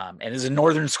 And as a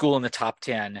northern school in the top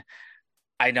 10,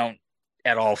 I don't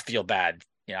at all feel bad.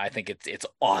 I think it's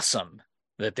awesome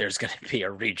that there's going to be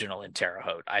a regional in Terre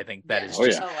Haute. I think that is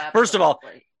just, first of all,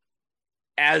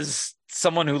 as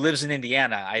someone who lives in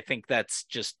Indiana, I think that's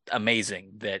just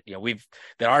amazing that,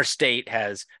 that our state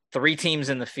has 3 teams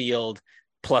in the field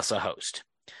plus a host.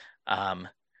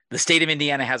 The state of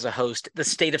Indiana has a host. The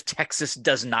state of Texas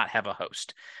does not have a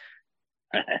host.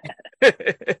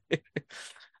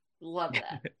 Love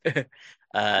that.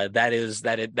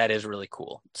 That is really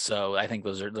cool. So I think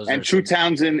those and are two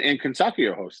towns in Kentucky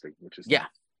are hosting, which is yeah,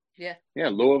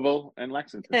 Louisville and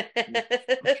Lexington.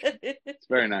 It's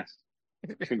very nice.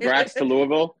 Congrats to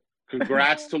Louisville.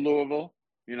 Congrats to Louisville.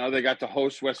 They got to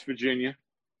host West Virginia.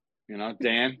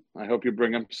 Dan, I hope you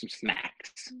bring them some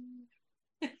snacks.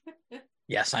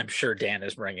 Yes, I'm sure Dan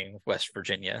is bringing West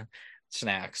Virginia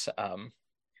snacks.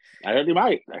 I heard he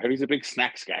might. I heard he's a big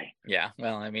snacks guy. Yeah.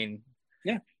 Well, I mean,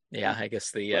 yeah. I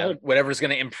guess the whatever's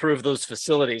going to improve those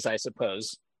facilities, I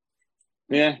suppose.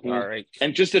 Yeah. All right.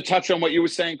 And just to touch on what you were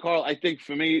saying, Carl, I think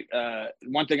for me,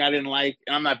 one thing I didn't like,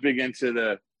 and I'm not big into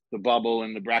the bubble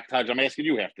and the bracketology. I'm asking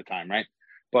you half the time, right?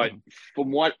 But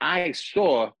from what I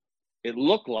saw, it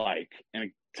looked like,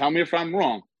 and tell me if I'm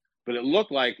wrong, but it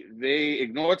looked like they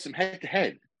ignored some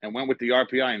head-to-head and went with the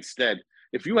RPI instead.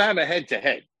 If you have a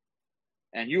head-to-head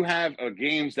and you have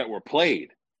games that were played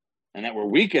and that were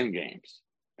weekend games,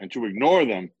 and to ignore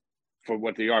them for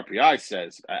what the RPI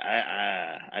says,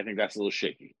 I think that's a little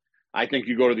shaky. I think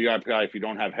you go to the RPI if you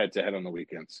don't have head-to-head on the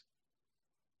weekends.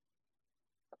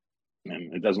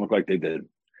 And it doesn't look like they did.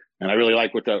 And I really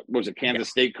like what Kansas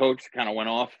State coach kind of went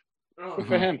off. Oh, good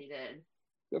for him. He did.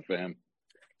 Good for him.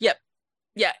 Yep.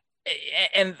 Yeah.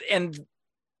 And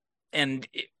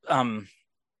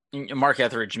Mark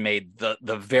Etheridge made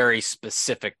the very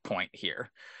specific point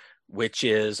here, which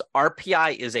is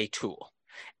RPI is a tool,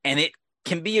 and it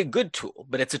can be a good tool,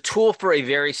 but it's a tool for a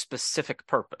very specific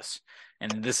purpose.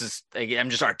 And this is, I'm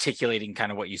just articulating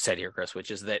kind of what you said here, Chris, which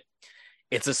is that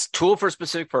it's a tool for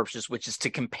specific purposes, which is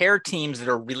to compare teams that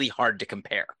are really hard to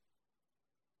compare.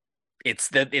 It's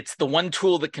the one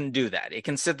tool that can do that. It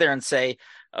can sit there and say,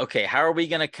 okay, how are we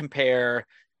going to compare?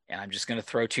 And I'm just going to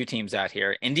throw 2 teams out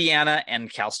here, Indiana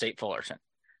and Cal State Fullerton,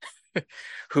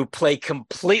 who play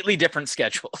completely different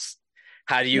schedules.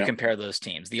 How do you compare those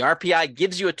teams? The RPI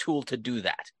gives you a tool to do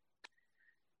that.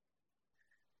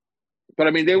 But I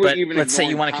mean, they were let's say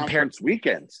you want to compare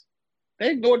weekends.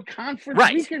 They ignored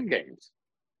conference weekend games.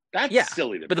 That's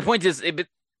silly to me. But the point is, but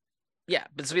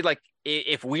it's be like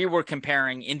if we were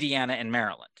comparing Indiana and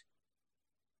Maryland.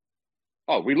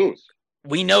 Oh, we lose.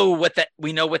 We know what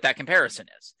that comparison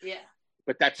is. Yeah.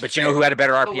 But you know who had a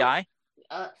better RPI?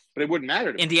 But it wouldn't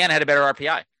matter to me. Indiana had a better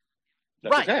RPI.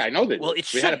 That's right. Okay. I know that. Well,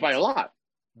 we had it by a lot.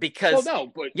 Because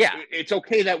it's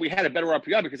okay that we had a better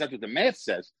RPI because that's what the math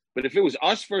says. But if it was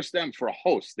us versus them for a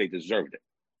host, they deserved it.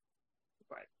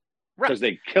 Right. Because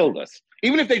they killed us.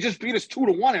 Even if they just beat us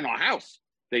 2-1 in our house,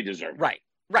 they deserved it.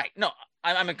 Right. No,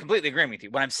 I'm completely agreeing with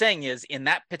you. What I'm saying is, in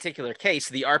that particular case,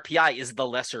 the RPI is the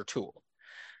lesser tool.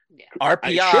 Yeah.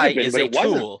 RPI is a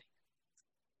tool.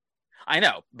 I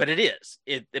know, but it is.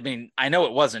 I know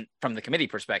it wasn't from the committee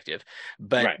perspective,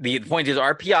 but the point is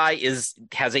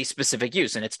RPI has a specific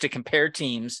use, and it's to compare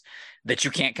teams that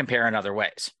you can't compare in other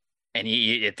ways. And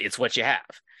it's what you have.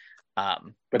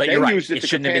 But they you're right. Used it to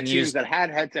shouldn't have been teams used that had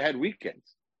head-to-head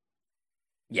weekends.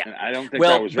 Yeah. And I don't think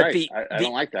that was right. I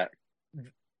don't like that.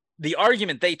 The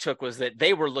argument they took was that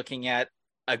they were looking at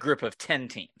a group of 10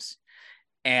 teams.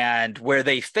 And where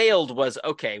they failed was,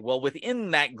 okay, well, within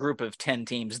that group of 10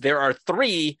 teams, there are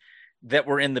 3 that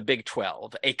were in the Big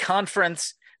 12, a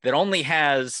conference that only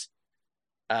has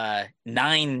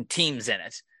 9 teams in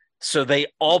it. So they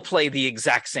all play the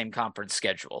exact same conference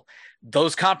schedule.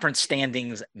 Those conference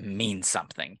standings mean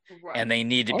something, and they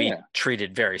need to be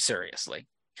treated very seriously.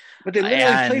 But they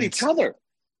literally played each other.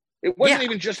 It wasn't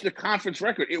even just the conference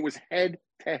record. It was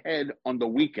head-to-head on the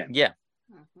weekend. Yeah.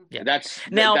 That's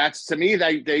to me,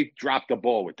 they dropped the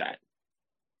ball with that.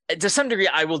 To some degree,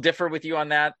 I will differ with you on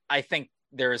that. I think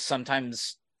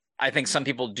some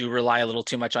people do rely a little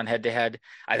too much on head-to-head.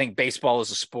 I think baseball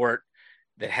is a sport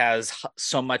that has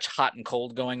so much hot and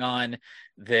cold going on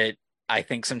that I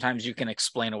think sometimes you can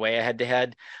explain away a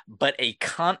head-to-head, but a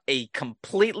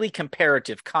completely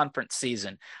comparative conference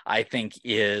season, I think,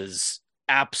 is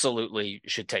absolutely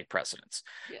should take precedence.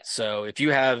 Yeah. So if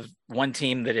you have one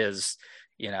team that is,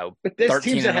 but there's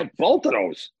teams that had both of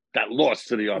those that lost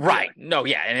to the RPI. Right. No,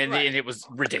 yeah, and it was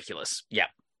ridiculous. Yeah,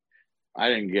 I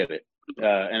didn't get it.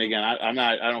 And again,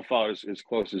 I don't follow as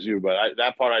close as you, but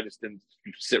that part I just didn't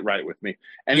sit right with me.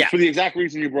 And for the exact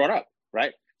reason you brought up,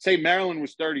 right? Say Maryland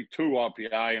was 32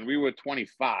 RPI and we were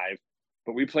 25,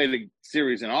 but we played the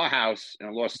series in our house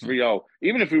and lost 3-0.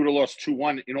 Even if we would have lost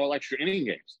 2-1 in all extra inning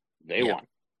games, they won.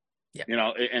 Yeah.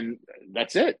 And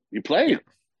that's it. You played.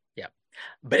 Yeah.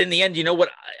 But in the end, you know what?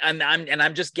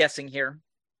 I'm just guessing here.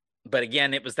 But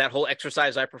again, it was that whole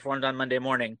exercise I performed on Monday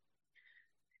morning.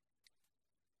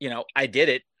 I did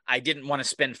it. I didn't want to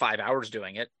spend 5 hours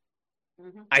doing it.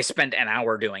 Mm-hmm. I spent an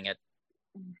hour doing it.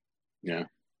 Yeah.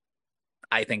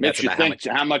 I think that's about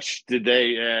how much did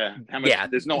they,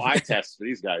 there's no eye test for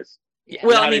these guys. Yeah.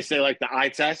 Well, they say like the eye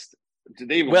test. Did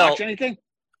they even watch anything?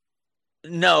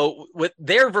 No, with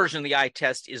their version of the eye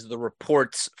test is the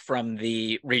reports from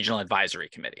the regional advisory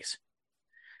committees.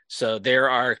 So there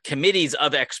are committees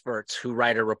of experts who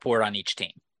write a report on each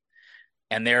team,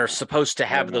 and they're supposed to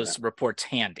have those reports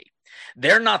handy.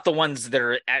 They're not the ones that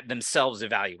are at themselves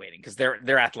evaluating because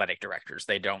they're athletic directors.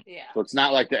 They don't. Yeah. So it's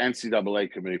not like the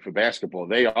NCAA committee for basketball.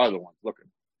 They are the ones looking.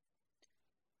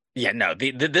 Yeah, no.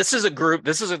 This is a group.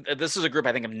 This is a group.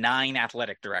 I think of 9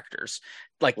 athletic directors.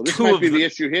 Like this two might of be them, the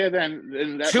issue here.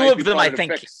 Then two of them, I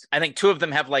think 2 of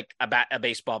them have like a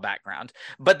baseball background,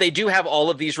 but they do have all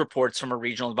of these reports from a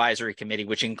regional advisory committee,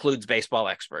 which includes baseball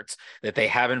experts that they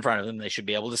have in front of them. They should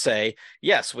be able to say,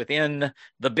 yes, within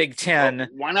the Big Ten. Well,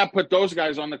 why not put those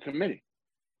guys on the committee?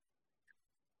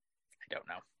 I don't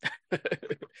know.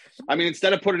 I mean,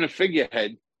 instead of putting a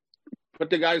figurehead, put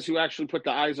the guys who actually put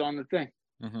the eyes on the thing.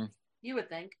 Mm-hmm. You would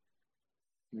think.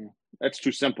 Yeah. That's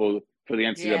too simple for the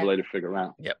NCAA to figure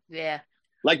out. Yep. Yeah.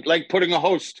 Like putting a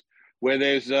host where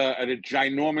there's a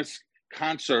ginormous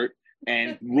concert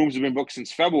and rooms have been booked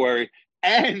since February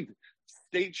and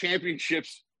state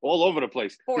championships all over the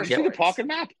place. Did you see the parking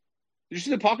map? Did you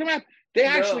see the parking map? They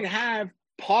actually have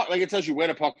it tells you where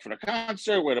to park for the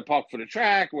concert, where to park for the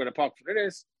track, where to park for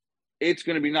this. It's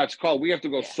going to be nuts. Carl, we have to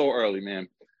go so early, man.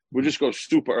 We'll just go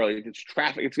super early. It's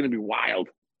traffic. It's going to be wild.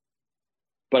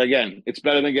 But again, it's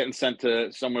better than getting sent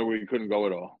to somewhere where you couldn't go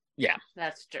at all. Yeah.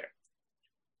 That's true.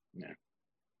 Yeah.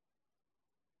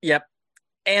 Yep.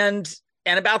 And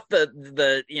about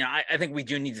the I think we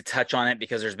do need to touch on it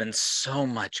because there's been so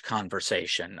much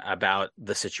conversation about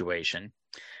the situation.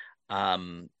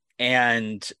 And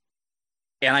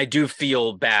I do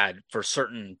feel bad for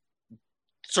certain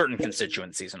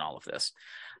constituencies in all of this.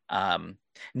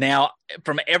 Now,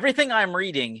 from everything I'm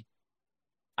reading,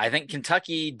 I think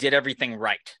Kentucky did everything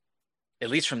right. At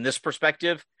least from this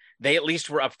perspective, they at least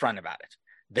were upfront about it.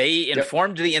 They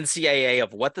informed the NCAA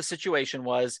of what the situation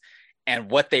was and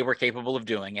what they were capable of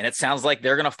doing. And it sounds like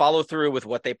they're going to follow through with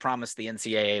what they promised the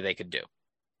NCAA they could do.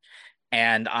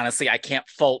 And honestly, I can't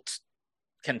fault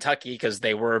Kentucky because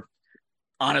they were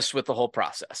honest with the whole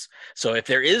process. So if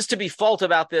there is to be fault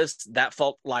about this, that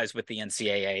fault lies with the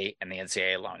NCAA and the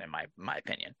NCAA alone, in my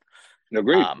opinion.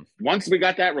 Agreed. Once we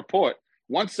got that report,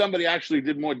 once somebody actually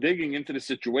did more digging into the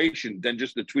situation than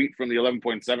just the tweet from the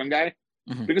 11.7 guy,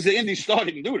 because the Indy Star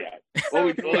didn't do that. All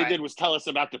they did was tell us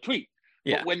about the tweet.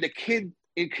 Yeah. But when the kid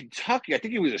in Kentucky, I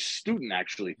think he was a student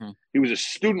actually. He was a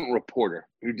student reporter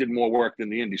who did more work than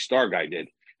the Indy Star guy did.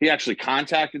 He actually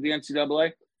contacted the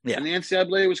NCAA. Yeah. And the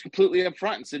NCAA was completely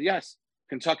upfront and said, yes,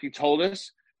 Kentucky told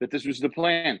us that this was the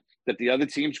plan, that the other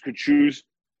teams could choose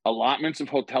allotments of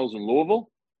hotels in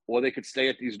Louisville, or they could stay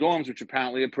at these dorms, which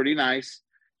apparently are pretty nice.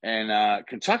 And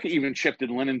Kentucky even chipped in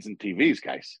linens and TVs,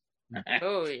 guys.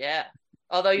 Oh, yeah.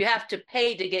 Although you have to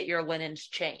pay to get your linens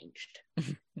changed.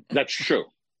 That's true.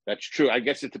 That's true. I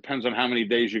guess it depends on how many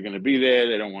days you're going to be there.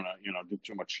 They don't want to, do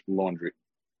too much laundry.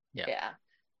 Yeah.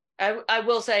 I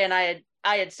will say, and I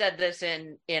had said this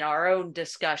in our own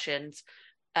discussions,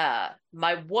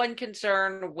 my one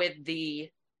concern with the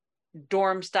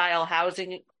dorm style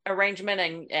housing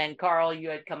arrangement, and Carl, you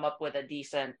had come up with a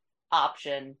decent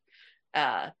option,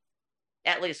 at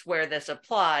least where this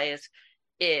applies,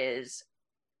 is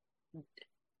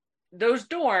those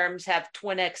dorms have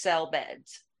twin XL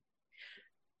beds.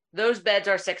 Those beds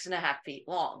are 6.5 feet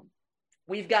long.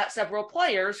 We've got several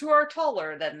players who are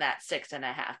taller than that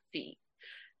 6.5 feet.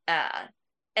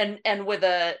 And with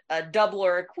a double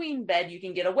or a queen bed, you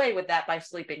can get away with that by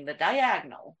sleeping the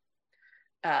diagonal.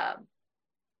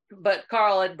 But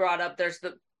Carl had brought up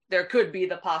there could be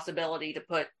the possibility to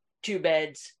put two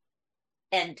beds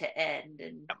end to end,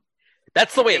 and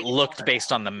that's the way it looked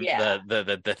based on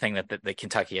the thing that the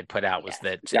Kentucky had put out was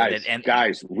that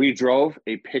guys, we drove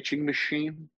a pitching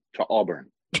machine to Auburn.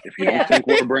 If you don't think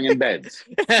we're bringing beds,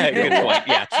 good point.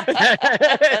 Yeah.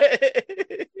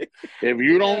 If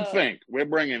you don't think we're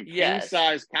bringing king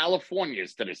size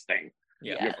Californias to this thing,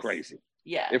 you're crazy.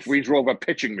 Yeah. If we drove a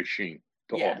pitching machine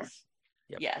to Auburn.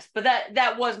 Yes, but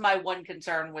that was my one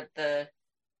concern with the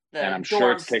dorm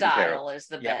sure style is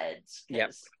the beds.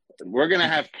 Yep. We're gonna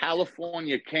have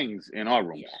California Kings in our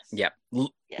rooms. Yes. Yep.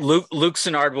 Luke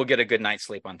Sennard will get a good night's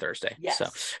sleep on Thursday. Yes. So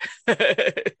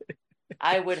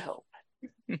I would hope.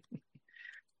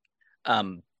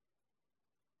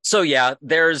 So yeah,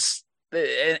 there's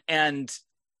been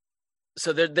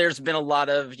a lot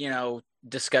of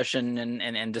discussion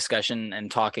and discussion and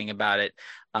talking about it.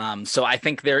 So I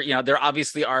think there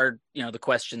obviously are the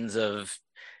questions of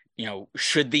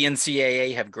should the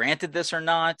NCAA have granted this or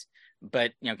not,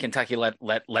 but Kentucky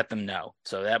let them know.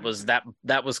 So that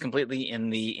was completely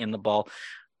in the ball.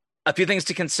 A few things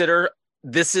to consider.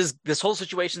 This whole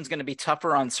situation is going to be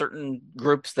tougher on certain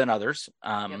groups than others.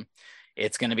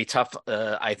 It's going to be tough,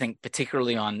 I think,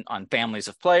 particularly on families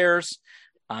of players.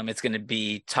 It's going to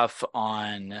be tough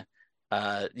on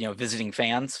visiting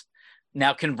fans.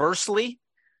 Now, conversely,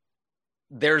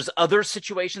 there's other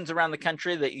situations around the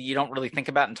country that you don't really think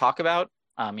about and talk about.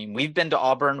 I mean, we've been to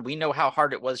Auburn. We know how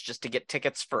hard it was just to get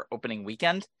tickets for opening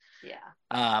weekend. Yeah.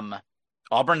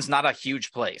 Auburn's not a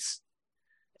huge place.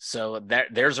 So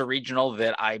there's a regional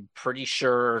that I'm pretty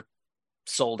sure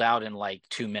sold out in like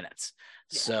 2 minutes.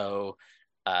 Yeah. So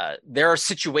there are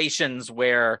situations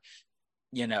where,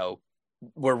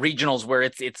 where regionals where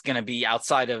it's going to be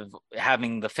outside of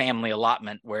having the family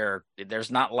allotment where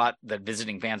there's not a lot that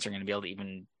visiting fans are going to be able to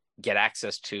even get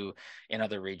access to in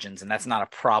other regions. And that's not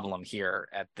a problem here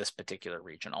at this particular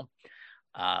regional.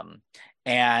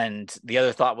 And the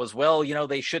other thought was, well,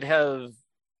 they should have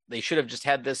just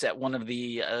had this at one of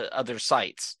the other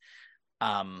sites.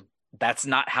 That's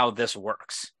not how this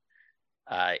works.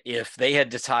 If they had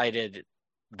decided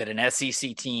that an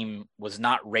SEC team was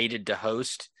not rated to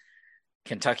host,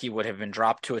 Kentucky would have been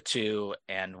dropped to a 2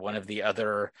 and one of the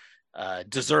other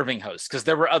deserving hosts, because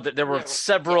there were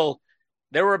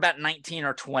about 19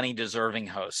 or 20 deserving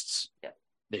hosts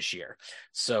this year.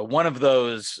 So one of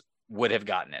those would have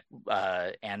gotten it.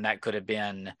 And that could have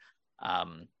been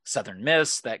Southern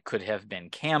Miss, that could have been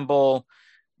Campbell.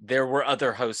 There were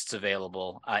other hosts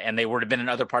available, and they would have been in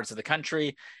other parts of the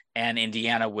country, and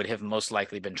Indiana would have most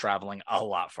likely been traveling a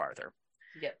lot farther.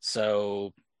 Yep.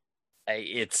 So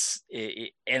and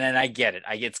then I get it.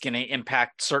 It's going to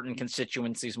impact certain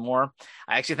constituencies more.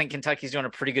 I actually think Kentucky's doing a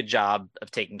pretty good job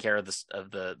of taking care of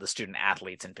the student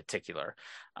athletes in particular.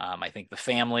 I think the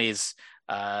families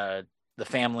in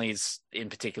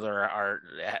particular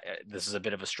this is a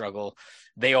bit of a struggle.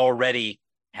 They already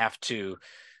have to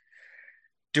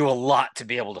do a lot to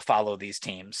be able to follow these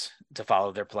teams, to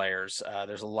follow their players.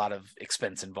 There's a lot of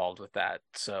expense involved with that.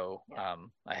 So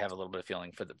I have a little bit of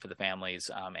feeling for the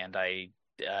families. And I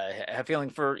have a feeling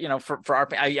for our.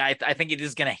 I think it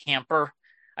is going to hamper.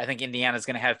 I think Indiana's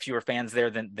going to have fewer fans there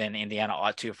than Indiana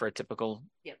ought to for a typical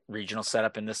regional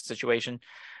setup in this situation.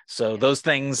 So those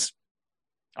things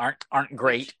aren't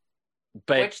great.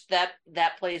 Which that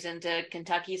plays into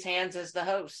Kentucky's hands as the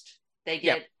host. They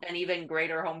get an even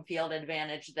greater home field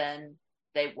advantage than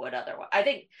they would otherwise.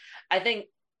 I think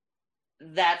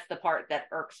that's the part that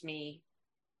irks me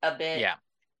a bit. Yeah.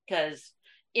 Because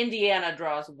Indiana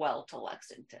draws well to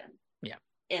Lexington. Yeah.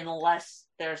 Unless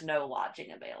there's no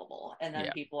lodging available. And then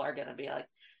people are going to be like,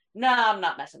 no, I'm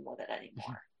not messing with it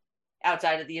anymore.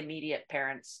 Outside of the immediate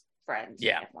parents, friends,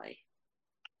 family.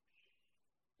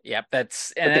 Yeah,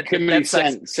 that's... And the committee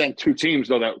sent 2 teams,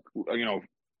 though, that,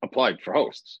 applied for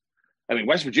hosts. I mean,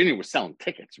 West Virginia was selling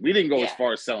tickets. We didn't go as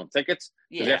far as selling tickets,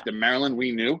 because after Maryland,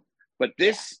 we knew. But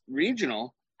this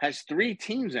regional has 3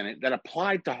 teams in it that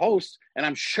applied to host, and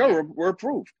I'm sure were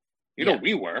approved.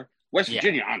 We were. West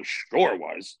Virginia, I'm sure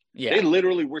was. Yeah. They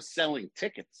literally were selling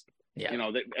tickets.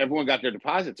 Yeah. Everyone got their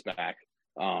deposits back.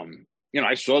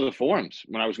 I saw the forums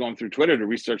when I was going through Twitter to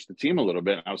research the team a little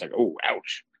bit, and I was like, oh,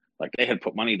 ouch. Like, they had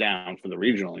put money down for the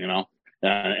regional,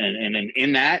 and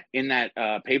in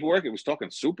that paperwork, it was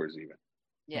talking supers even.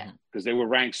 Yeah. Because they were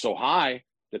ranked so high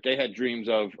that they had dreams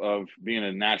of being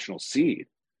a national seed.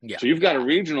 Yeah. So you've got a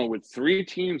regional with 3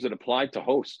 teams that applied to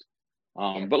host.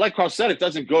 But like Carl said, it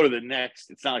doesn't go to the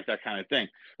next. It's not like that kind of thing.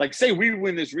 Like, say we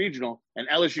win this regional and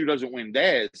LSU doesn't win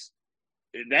theirs,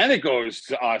 then it goes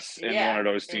to us and one of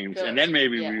those teams, and then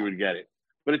maybe we would get it.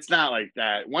 But it's not like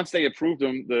that. Once they approved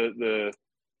them,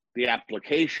 the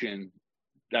application,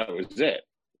 that was it.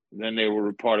 Then they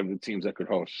were part of the teams that could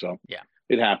host. So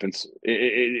it happens.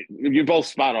 You're both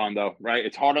spot on, though, right?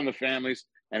 It's hard on the families,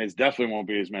 and it definitely won't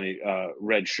be as many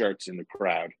red shirts in the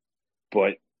crowd.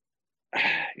 But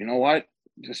you know what?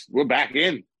 We're back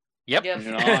in. Yep.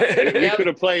 We could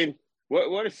have played.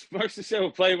 What is supposed to say?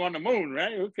 We'll play on the moon,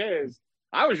 right? Who cares?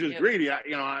 I was just greedy.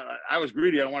 I was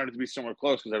greedy. I wanted it to be somewhere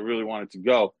close because I really wanted to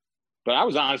go. But I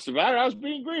was honest about it. I was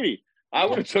being greedy. I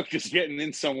would have took just getting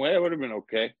in somewhere. It would have been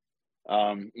okay.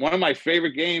 One of my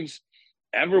favorite games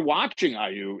ever watching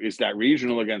IU is that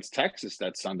regional against Texas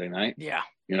that Sunday night. Yeah.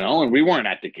 And we weren't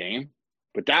at the game,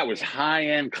 but that was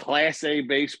high-end Class A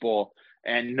baseball.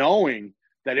 And knowing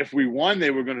that if we won, they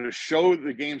were going to show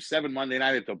the Game 7 Monday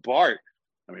night at the BART.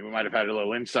 I mean, we might have had a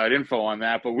little inside info on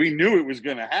that, but we knew it was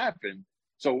going to happen.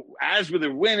 So as with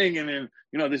the winning, and then,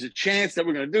 there's a chance that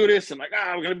we're going to do this. I'm like,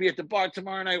 we're going to be at the BART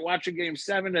tomorrow night watching Game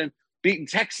 7 and beating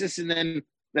Texas. And then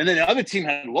the other team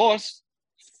had lost.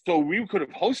 So we could have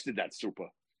hosted that Super.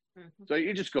 Mm-hmm. So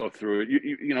you just go through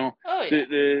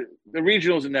it. The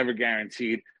regionals are never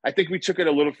guaranteed. I think we took it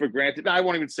a little for granted. No, I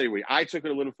won't even say I took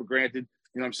it a little for granted.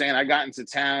 You know what I'm saying? I got into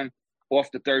town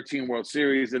off the 13 World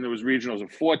Series, then there was regionals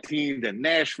of 14, then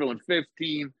Nashville in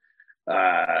 15,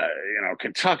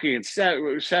 Kentucky in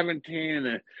 17, and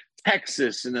then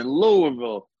Texas, and then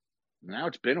Louisville. Now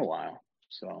it's been a while.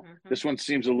 So this one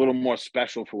seems a little more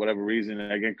special for whatever reason,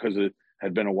 and again, because it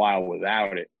had been a while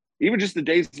without it. Even just the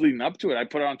days leading up to it, I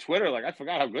put it on Twitter, like, I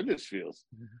forgot how good this feels.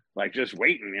 Like, just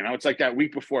waiting, it's like that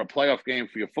week before a playoff game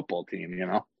for your football team,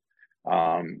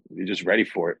 You're just ready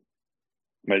for it.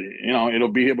 But, it'll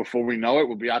be here before we know it.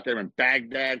 We'll be out there in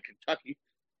Baghdad, Kentucky,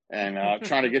 and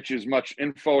trying to get you as much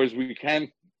info as we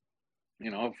can,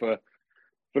 for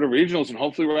the regionals. And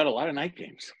hopefully we're at a lot of night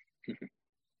games.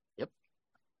 Yep.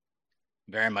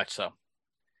 Very much so.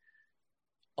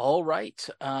 All right.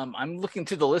 I'm looking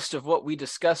through the list of what we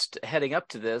discussed heading up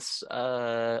to this.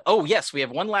 Yes, we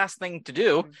have one last thing to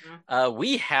do.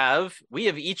 We have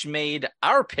each made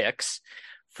our picks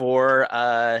for,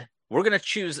 we're going to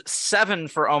choose 7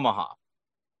 for Omaha.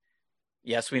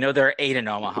 Yes, we know there are 8 in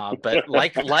Omaha, but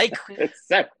like Omaha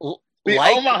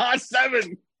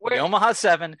 7. The Omaha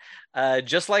 7,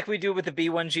 just like we do with the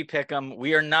B1G Pick'em,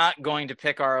 we are not going to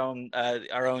pick our own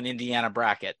Indiana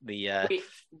bracket. We are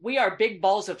big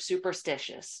balls of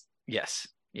superstitious. Yes.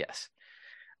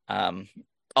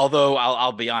 Although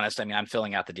I'll be honest, I mean, I'm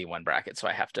filling out the D1 bracket, so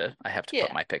I have to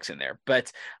put my picks in there.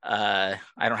 But I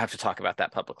don't have to talk about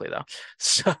that publicly, though.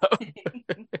 So,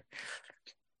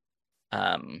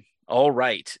 all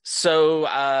right. So,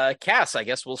 Cass, I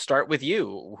guess we'll start with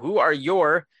you. Who are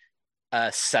your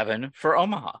 7 for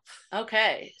Omaha?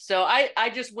 Okay, so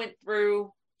I just went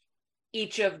through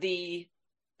each of the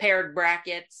paired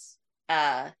brackets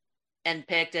and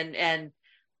picked, and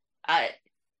I,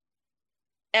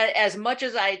 as much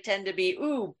as I tend to be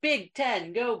Big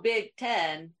Ten, go Big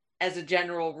Ten as a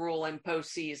general rule in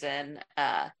postseason,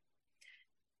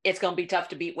 it's going to be tough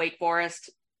to beat Wake Forest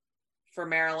for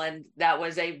Maryland. That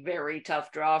was a very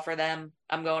tough draw for them.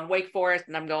 I'm going Wake Forest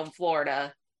and I'm going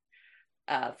Florida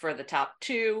for the top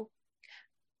two.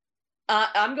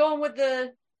 I'm going with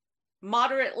the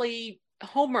moderately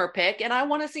homer pick, and I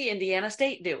want to see Indiana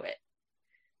State do it.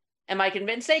 Am I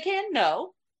convinced they can?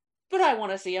 No, but I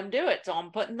want to see them do it, so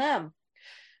I'm putting them.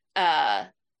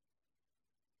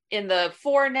 In the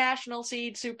 4 national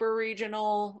seed super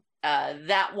regional,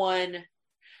 that one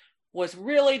was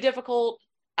really difficult.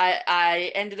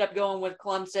 I ended up going with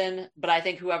Clemson, but I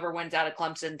think whoever wins out of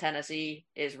Clemson, Tennessee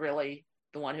is really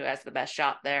the one who has the best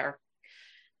shot there.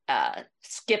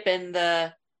 Skipping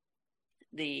the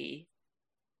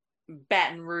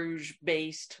Baton Rouge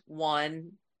based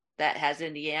one that has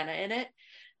Indiana in it.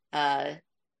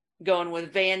 Going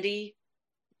with Vandy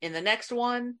in the next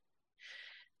one.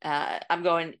 I'm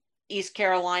going East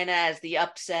Carolina as the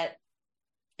upset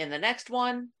in the next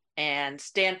one, and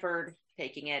Stanford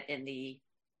taking it in the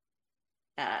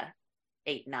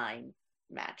 8-9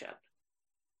 matchup.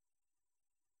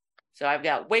 So I've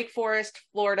got Wake Forest,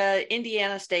 Florida,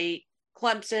 Indiana State,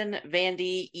 Clemson,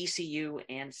 Vandy, ECU,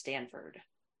 and Stanford.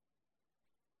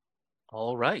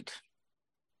 All right.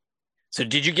 So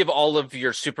did you give all of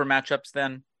your super matchups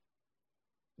then?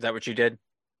 Is that what you did?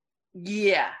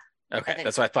 Yeah. Okay,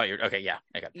 that's what I thought you were. Okay, yeah.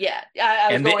 I got it. Yeah.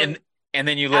 I was going and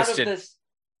then you listed.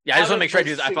 Yeah, I just want to make sure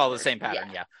I follow the same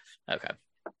pattern. Yeah. Okay.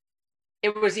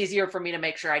 It was easier for me to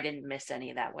make sure I didn't miss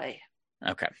any that way.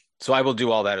 Okay. So I will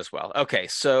do all that as well. Okay.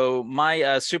 So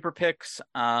my super picks.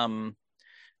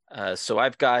 So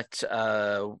I've got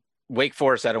Wake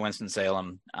Forest out of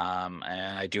Winston-Salem. And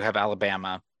I do have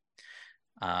Alabama.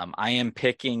 I am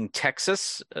picking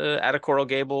Texas out of Coral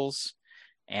Gables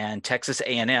and Texas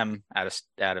A&M out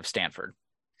of Stanford.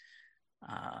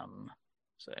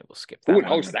 So I will skip that. Who would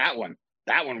host that one?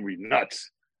 That one would be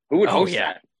nuts. Who would host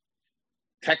that?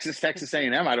 Texas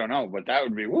A&M. I don't know, but that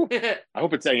would be. Woo. I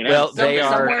hope it's A&M. Well, they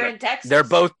are somewhere in Texas.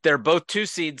 They're both 2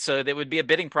 seeds, so it would be a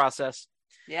bidding process.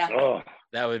 Yeah. Oh.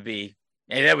 That would be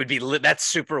lit. That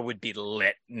super would be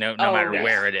lit. No matter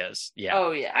where it is. Yeah.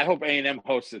 Oh yeah. I hope A&M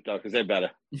hosts it though, because they're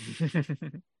better.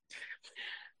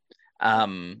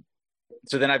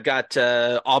 So then I've got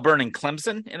Auburn and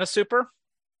Clemson in a super.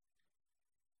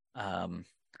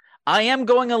 I am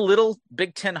going a little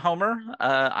Big Ten homer.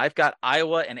 I've got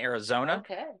Iowa and Arizona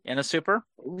in a super.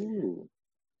 Ooh.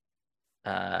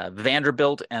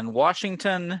 Vanderbilt and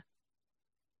Washington.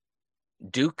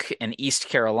 Duke and East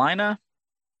Carolina.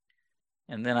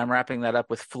 And then I'm wrapping that up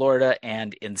with Florida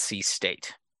and NC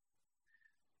State.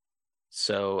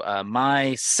 So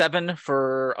my 7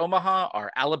 for Omaha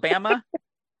are Alabama,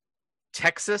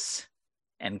 Texas,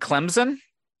 and Clemson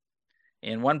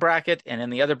in one bracket. And in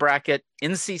the other bracket,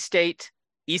 NC State,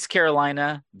 East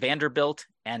Carolina, Vanderbilt,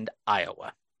 and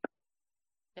Iowa.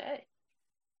 Okay.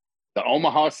 The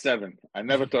Omaha 7. I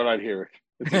never thought I'd hear it.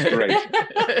 This is great.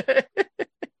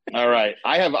 All right.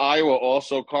 I have Iowa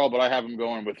also, Carl, but I have them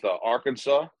going with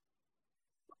Arkansas.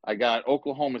 I got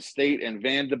Oklahoma State and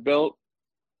Vanderbilt,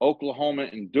 Oklahoma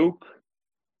and Duke,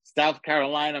 South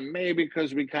Carolina, maybe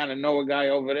because we kind of know a guy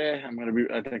over there.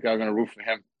 I think I'm going to root for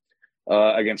him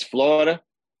against Florida.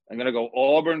 I'm going to go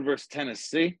Auburn versus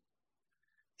Tennessee,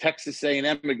 Texas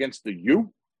A&M against the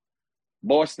U,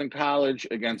 Boston College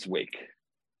against Wake.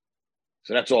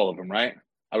 So that's all of them, right?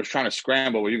 I was trying to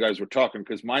scramble while you guys were talking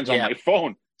because mine's on my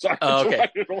phone. So I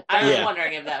was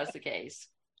wondering if that was the case.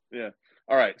 Yeah.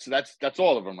 All right. So that's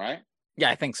all of them, right? Yeah,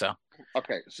 I think so.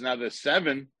 Okay. So now there's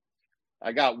 7.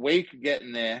 I got Wake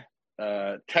getting there,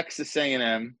 Texas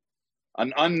A&M,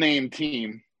 an unnamed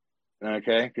team.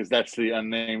 Okay, because that's the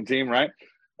unnamed team, right?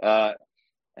 And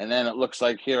then it looks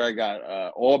like here I got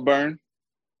Auburn,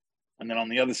 and then on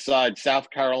the other side,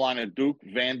 South Carolina, Duke,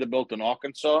 Vanderbilt, and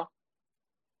Arkansas.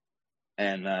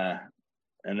 And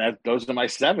those are my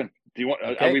 7. Do you want?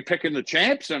 Okay. Are we picking the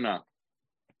champs or not?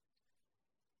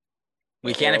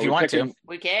 We can if you want to.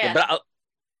 We can. But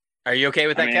are you okay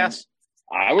with that, Cass?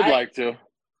 I would like to.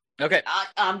 Okay.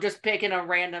 I'm just picking a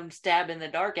random stab in the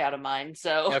dark out of mine.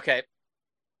 So okay.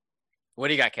 What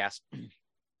do you got, Cass?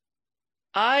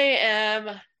 I am.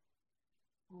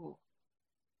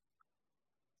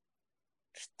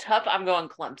 It's tough. I'm going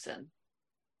Clemson.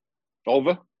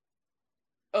 Over.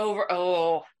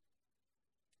 Oh.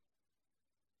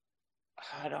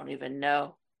 I don't even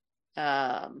know.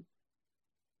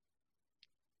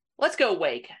 Let's go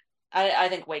Wake. I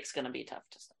think Wake's going to be tough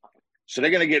to stop. So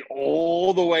they're going to get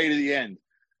all the way to the end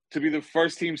to be the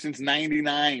first team since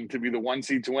 '99 to be the 1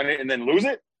 seed to win it and then lose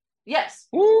it? Yes.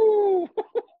 Woo!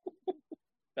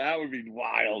 That would be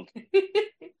wild.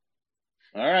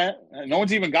 All right. No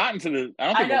one's even gotten to the. I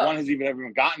don't think one has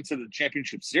even gotten to the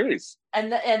championship series.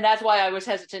 And that's why I was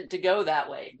hesitant to go that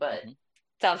way. But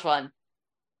sounds fun.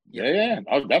 Yeah.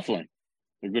 Oh, definitely.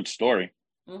 A good story.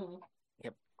 Mm-hmm.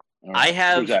 Yep.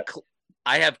 Right.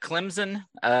 I have Clemson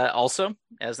also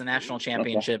as the national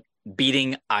championship,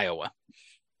 beating Iowa.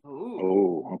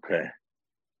 Oh, okay.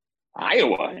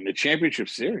 Iowa in the championship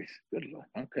series. Good luck.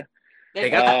 Okay.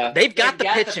 They've got the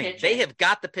pitching. They have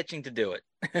got the pitching to do it.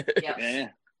 Yep. Yeah.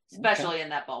 Especially in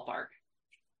that ballpark.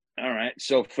 All right.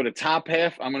 So for the top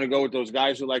half, I'm going to go with those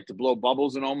guys who like to blow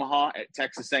bubbles in Omaha. At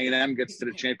Texas A&M gets to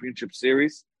the championship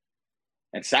series,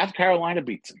 and South Carolina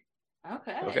beats them.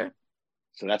 Okay.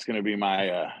 So that's going to be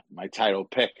my my title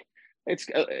pick. It's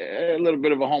a little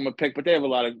bit of a homer pick, but they have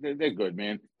they're good,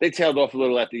 man. They tailed off a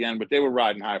little at the end, but they were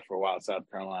riding high for a while, South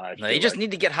Carolina. They just need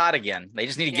to get hot again. They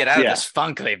just need to get out of this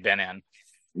funk they've been in.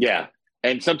 Yeah.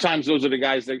 And sometimes those are the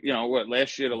guys that,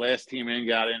 last year, the last team in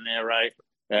got in there, right?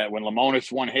 When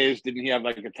Lamonis won his, didn't he have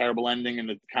like a terrible ending in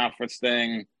the conference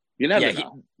thing? You never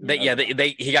know.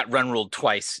 He got run ruled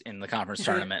twice in the conference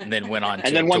tournament and then went on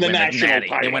and then won the national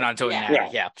title. They went on to win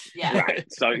Natty. Yeah. Right.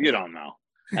 So you don't know.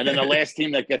 And then the last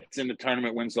team that gets in the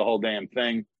tournament wins the whole damn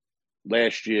thing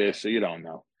last year. So you don't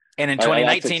know. And in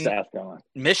 2019,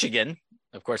 Michigan,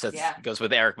 of course, that goes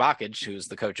with Eric Bakich, who's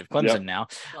the coach of Clemson now.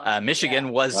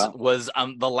 Michigan was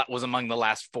among the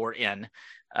last four in,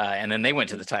 and then they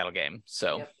went to the title game.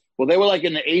 So, well, they were like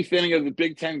in the 8th inning of the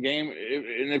Big Ten game,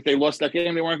 and if they lost that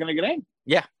game, they weren't going to get in.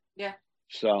 Yeah.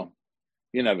 So,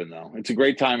 you never know. It's a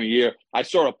great time of year. I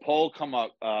saw a poll come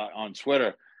up on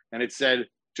Twitter, and it said,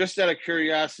 just out of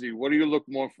curiosity, what do you look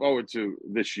more forward to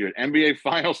this year? NBA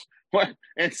Finals, what?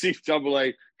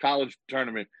 NCAA college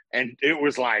tournament, and it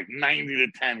was like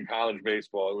 90-10 college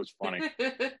baseball. It was funny.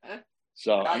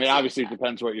 So, I mean, obviously, it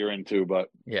depends what you're into, but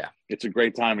it's a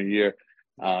great time of year.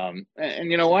 And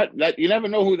you know what? That you never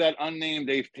know who that unnamed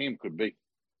 8th team could be.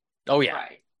 Oh yeah.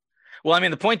 Right. Well, I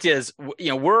mean, the point is,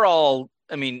 we're all.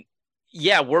 I mean,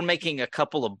 we're making a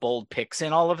couple of bold picks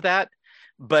in all of that,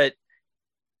 but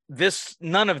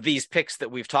none of these picks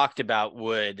that we've talked about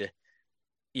would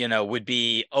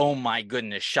be, oh my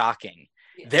goodness, shocking.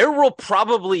 Yeah. There will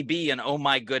probably be an oh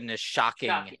my goodness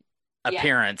shocking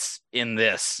appearance in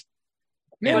this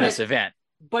event.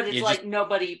 But it's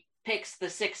nobody picks the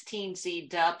 16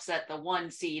 seed to upset the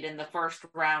 1 seed in the first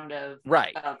round of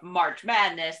March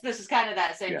Madness. This is kind of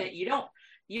that same thing.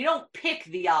 You don't pick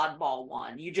the oddball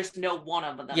one. You just know one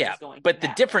of them is going but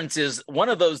the difference is one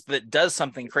of those that does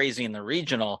something crazy in the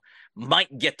regional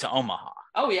might get to Omaha.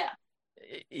 Oh, yeah.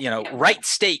 Wright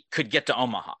State could get to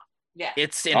Omaha. Yeah.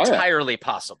 It's entirely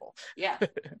possible. Yeah.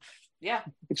 Yeah.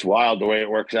 It's wild the way it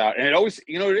works out. And it always,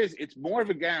 it's more of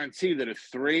a guarantee that a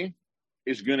 3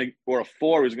 is going to, or a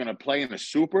 4 is going to play in a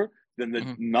super than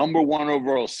the number 1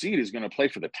 overall seed is going to play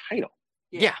for the title.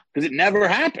 Yeah. Because it never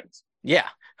happens. Yeah.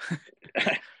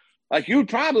 Like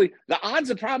the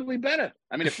odds are probably better.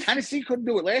 I mean, if Tennessee couldn't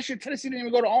do it last year, Tennessee didn't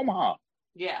even go to Omaha.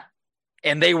 Yeah.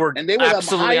 And they were the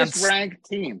highest ranked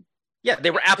team. Yeah,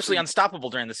 they were absolutely unstoppable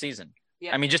during the season.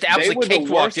 Yeah. I mean, just absolutely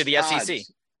cakewalk through the SEC.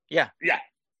 Yeah. Yeah.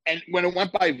 And when it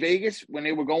went by Vegas, when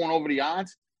they were going over the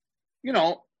odds,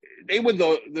 they were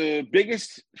the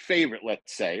biggest favorite,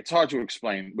 let's say. It's hard to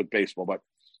explain with baseball, but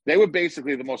they were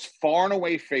basically the most far and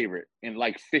away favorite in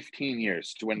like 15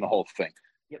 years to win the whole thing.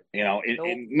 Yep.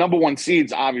 In number 1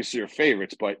 seeds obviously are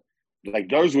favorites, but like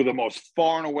those were the most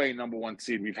far and away number 1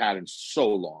 seed we've had in so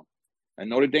long. And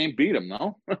Notre Dame beat them,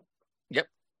 no? Yep.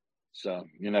 So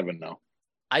you never know.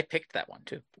 I picked that one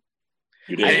too.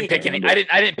 You did. I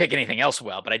didn't pick anything else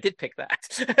well, but I did pick that.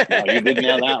 No, you did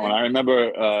nail that one. I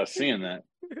remember seeing that.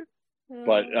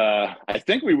 But I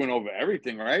think we went over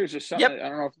everything, right? It was just something. Yep. I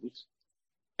don't know if it's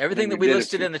everything that we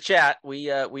listed in the chat.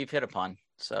 We've hit upon.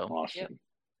 So awesome. Yep.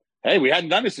 Hey, we hadn't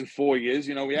done this in 4 years.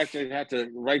 We actually had to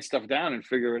write stuff down and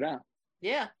figure it out.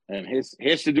 Yeah. And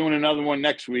here's to doing another one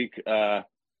next week.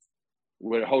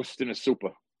 We're hosting a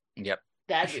super. Yep.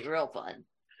 That'd be real fun.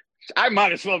 I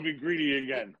might as well be greedy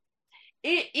again.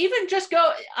 Even just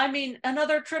go,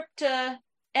 another trip to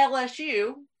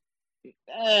LSU.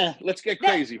 Let's get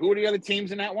crazy. Who are the other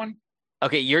teams in that one?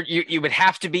 Okay, you would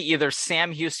have to be either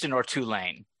Sam Houston or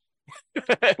Tulane.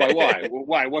 Why?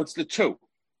 Why? What's the 2?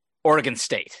 Oregon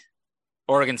State.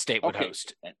 Oregon State would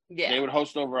host. Yeah, they would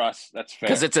host over us. That's fair.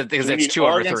 Because it's 2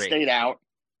 over 3. Oregon State out.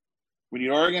 We need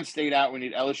Oregon State out. We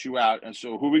need LSU out. And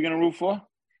so, who are we going to root for?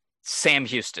 Sam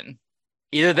Houston.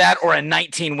 Either that or a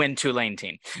 19-win Tulane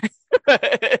team.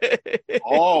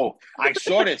 Oh, I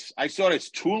saw this.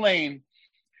 Tulane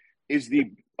is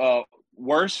the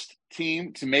worst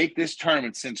team to make this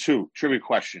tournament since who? Trivia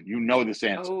question. You know this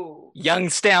answer. Oh.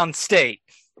 Youngstown State.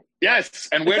 Yes.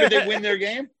 And where did they win their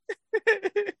game?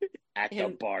 At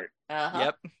the Bart.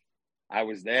 Yep. I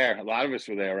was there. A lot of us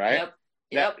were there, right?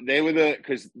 Yep. They were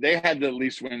because they had the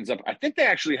least wins up. I think they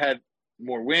actually had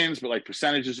more wins, but like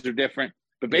percentages are different.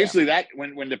 But basically that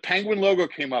when the Penguin logo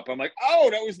came up, I'm like, oh,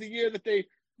 that was the year that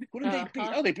who did they beat?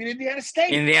 Oh, they beat Indiana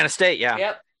State. Indiana State, yeah.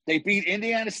 Yep. They beat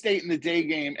Indiana State in the day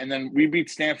game, and then we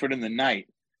beat Stanford in the night.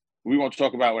 We won't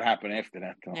talk about what happened after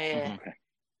that, though. Yeah.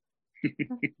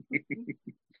 Okay.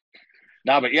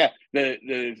 No, but yeah,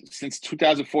 the since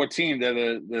 2014, they're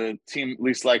the team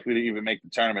least likely to even make the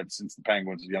tournament since the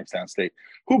Penguins of Youngstown State,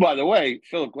 who, by the way,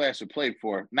 Philip Glasser played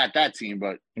for, not that team,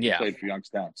 but he played for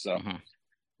Youngstown. So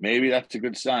maybe that's a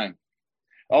good sign.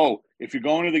 Oh, if you're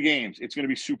going to the games, it's going to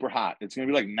be super hot. It's going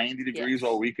to be like 90 degrees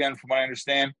all weekend, from what I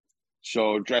understand.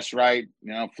 So dress right,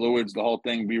 fluids, the whole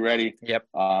thing, be ready. Yep.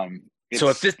 So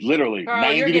if this literally Carl,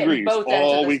 90 degrees both all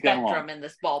ends of the weekend spectrum long. In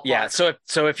this ballpark. Yeah.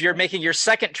 So if you're making your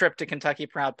second trip to Kentucky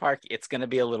Proud Park, it's going to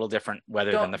be a little different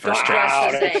weather than the first trip.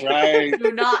 That's right.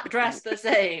 Do not dress the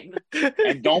same.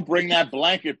 And don't bring that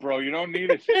blanket, bro. You don't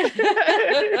need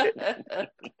it.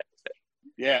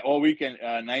 Yeah, all weekend,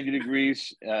 90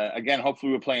 degrees. Again,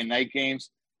 hopefully we're playing night games.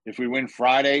 If we win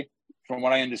Friday, from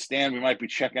what I understand, we might be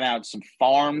checking out some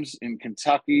farms in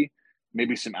Kentucky,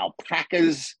 maybe some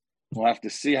alpacas. We'll have to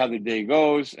see how the day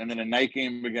goes, and then a night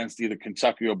game against either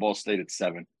Kentucky or Ball State at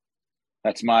 7.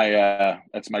 That's my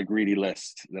greedy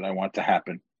list that I want to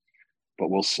happen, but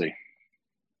we'll see.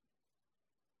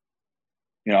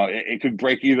 It could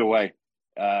break either way.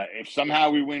 If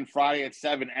somehow we win Friday at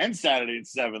 7 and Saturday at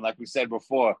 7, like we said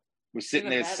before, we're sitting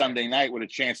there Sunday night with a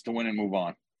chance to win and move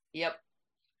on. Yep.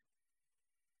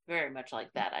 Very much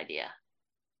like that idea.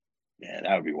 Yeah,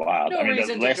 that would be wild. No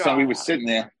the last time we were sitting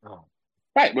there. Oh.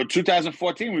 Right, but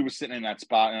 2014 we were sitting in that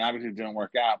spot, and obviously it didn't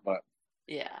work out. But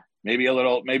yeah, maybe a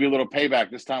little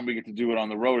payback. This time we get to do it on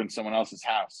the road in someone else's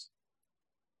house.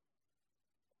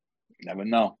 Never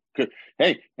know.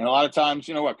 Hey, and a lot of times,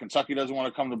 you know what? Kentucky doesn't want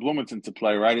to come to Bloomington to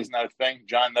play, right? Isn't that a thing?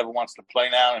 John never wants to play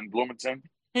now in Bloomington,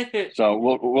 so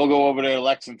we'll go over there to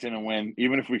Lexington and win,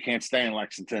 even if we can't stay in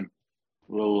Lexington.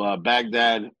 We'll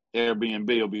Baghdad Airbnb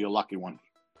will be a lucky one.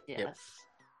 Yes. Yep.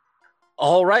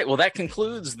 All right. Well, that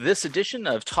concludes this edition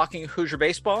of Talking Hoosier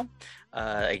Baseball.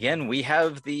 Again, we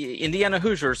have the Indiana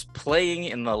Hoosiers playing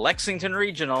in the Lexington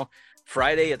Regional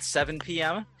Friday at 7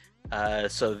 p.m.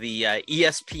 So the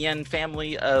ESPN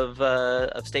family of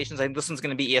stations, I think this one's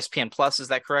going to be ESPN Plus. Is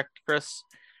that correct, Chris?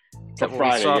 For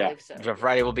Friday, yeah. So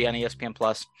Friday will be on ESPN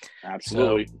Plus.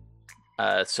 Absolutely.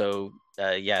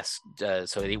 Yes.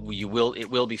 So it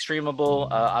will be streamable.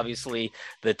 Obviously,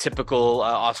 the typical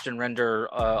Austin Render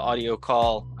audio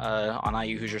call on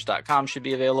iuhoosiers.com should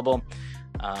be available.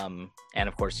 And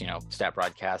of course, stat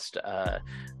broadcast.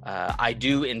 I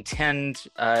do intend,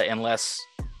 unless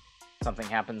something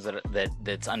happens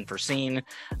that's unforeseen,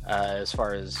 as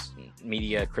far as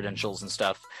media credentials and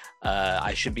stuff,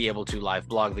 I should be able to live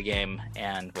blog the game,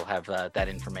 and we'll have that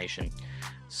information.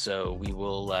 So we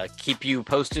will keep you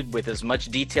posted with as much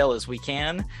detail as we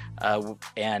can.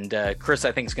 And Chris,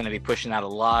 I think, is going to be pushing out a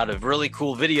lot of really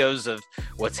cool videos of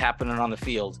what's happening on the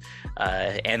field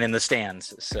and in the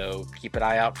stands. So keep an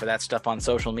eye out for that stuff on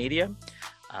social media.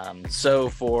 So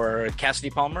for Cassidy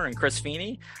Palmer and Chris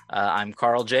Feeney, I'm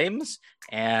Carl James.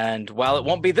 And while it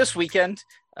won't be this weekend,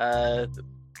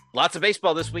 lots of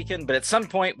baseball this weekend, but at some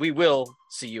point we will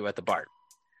see you at the BART.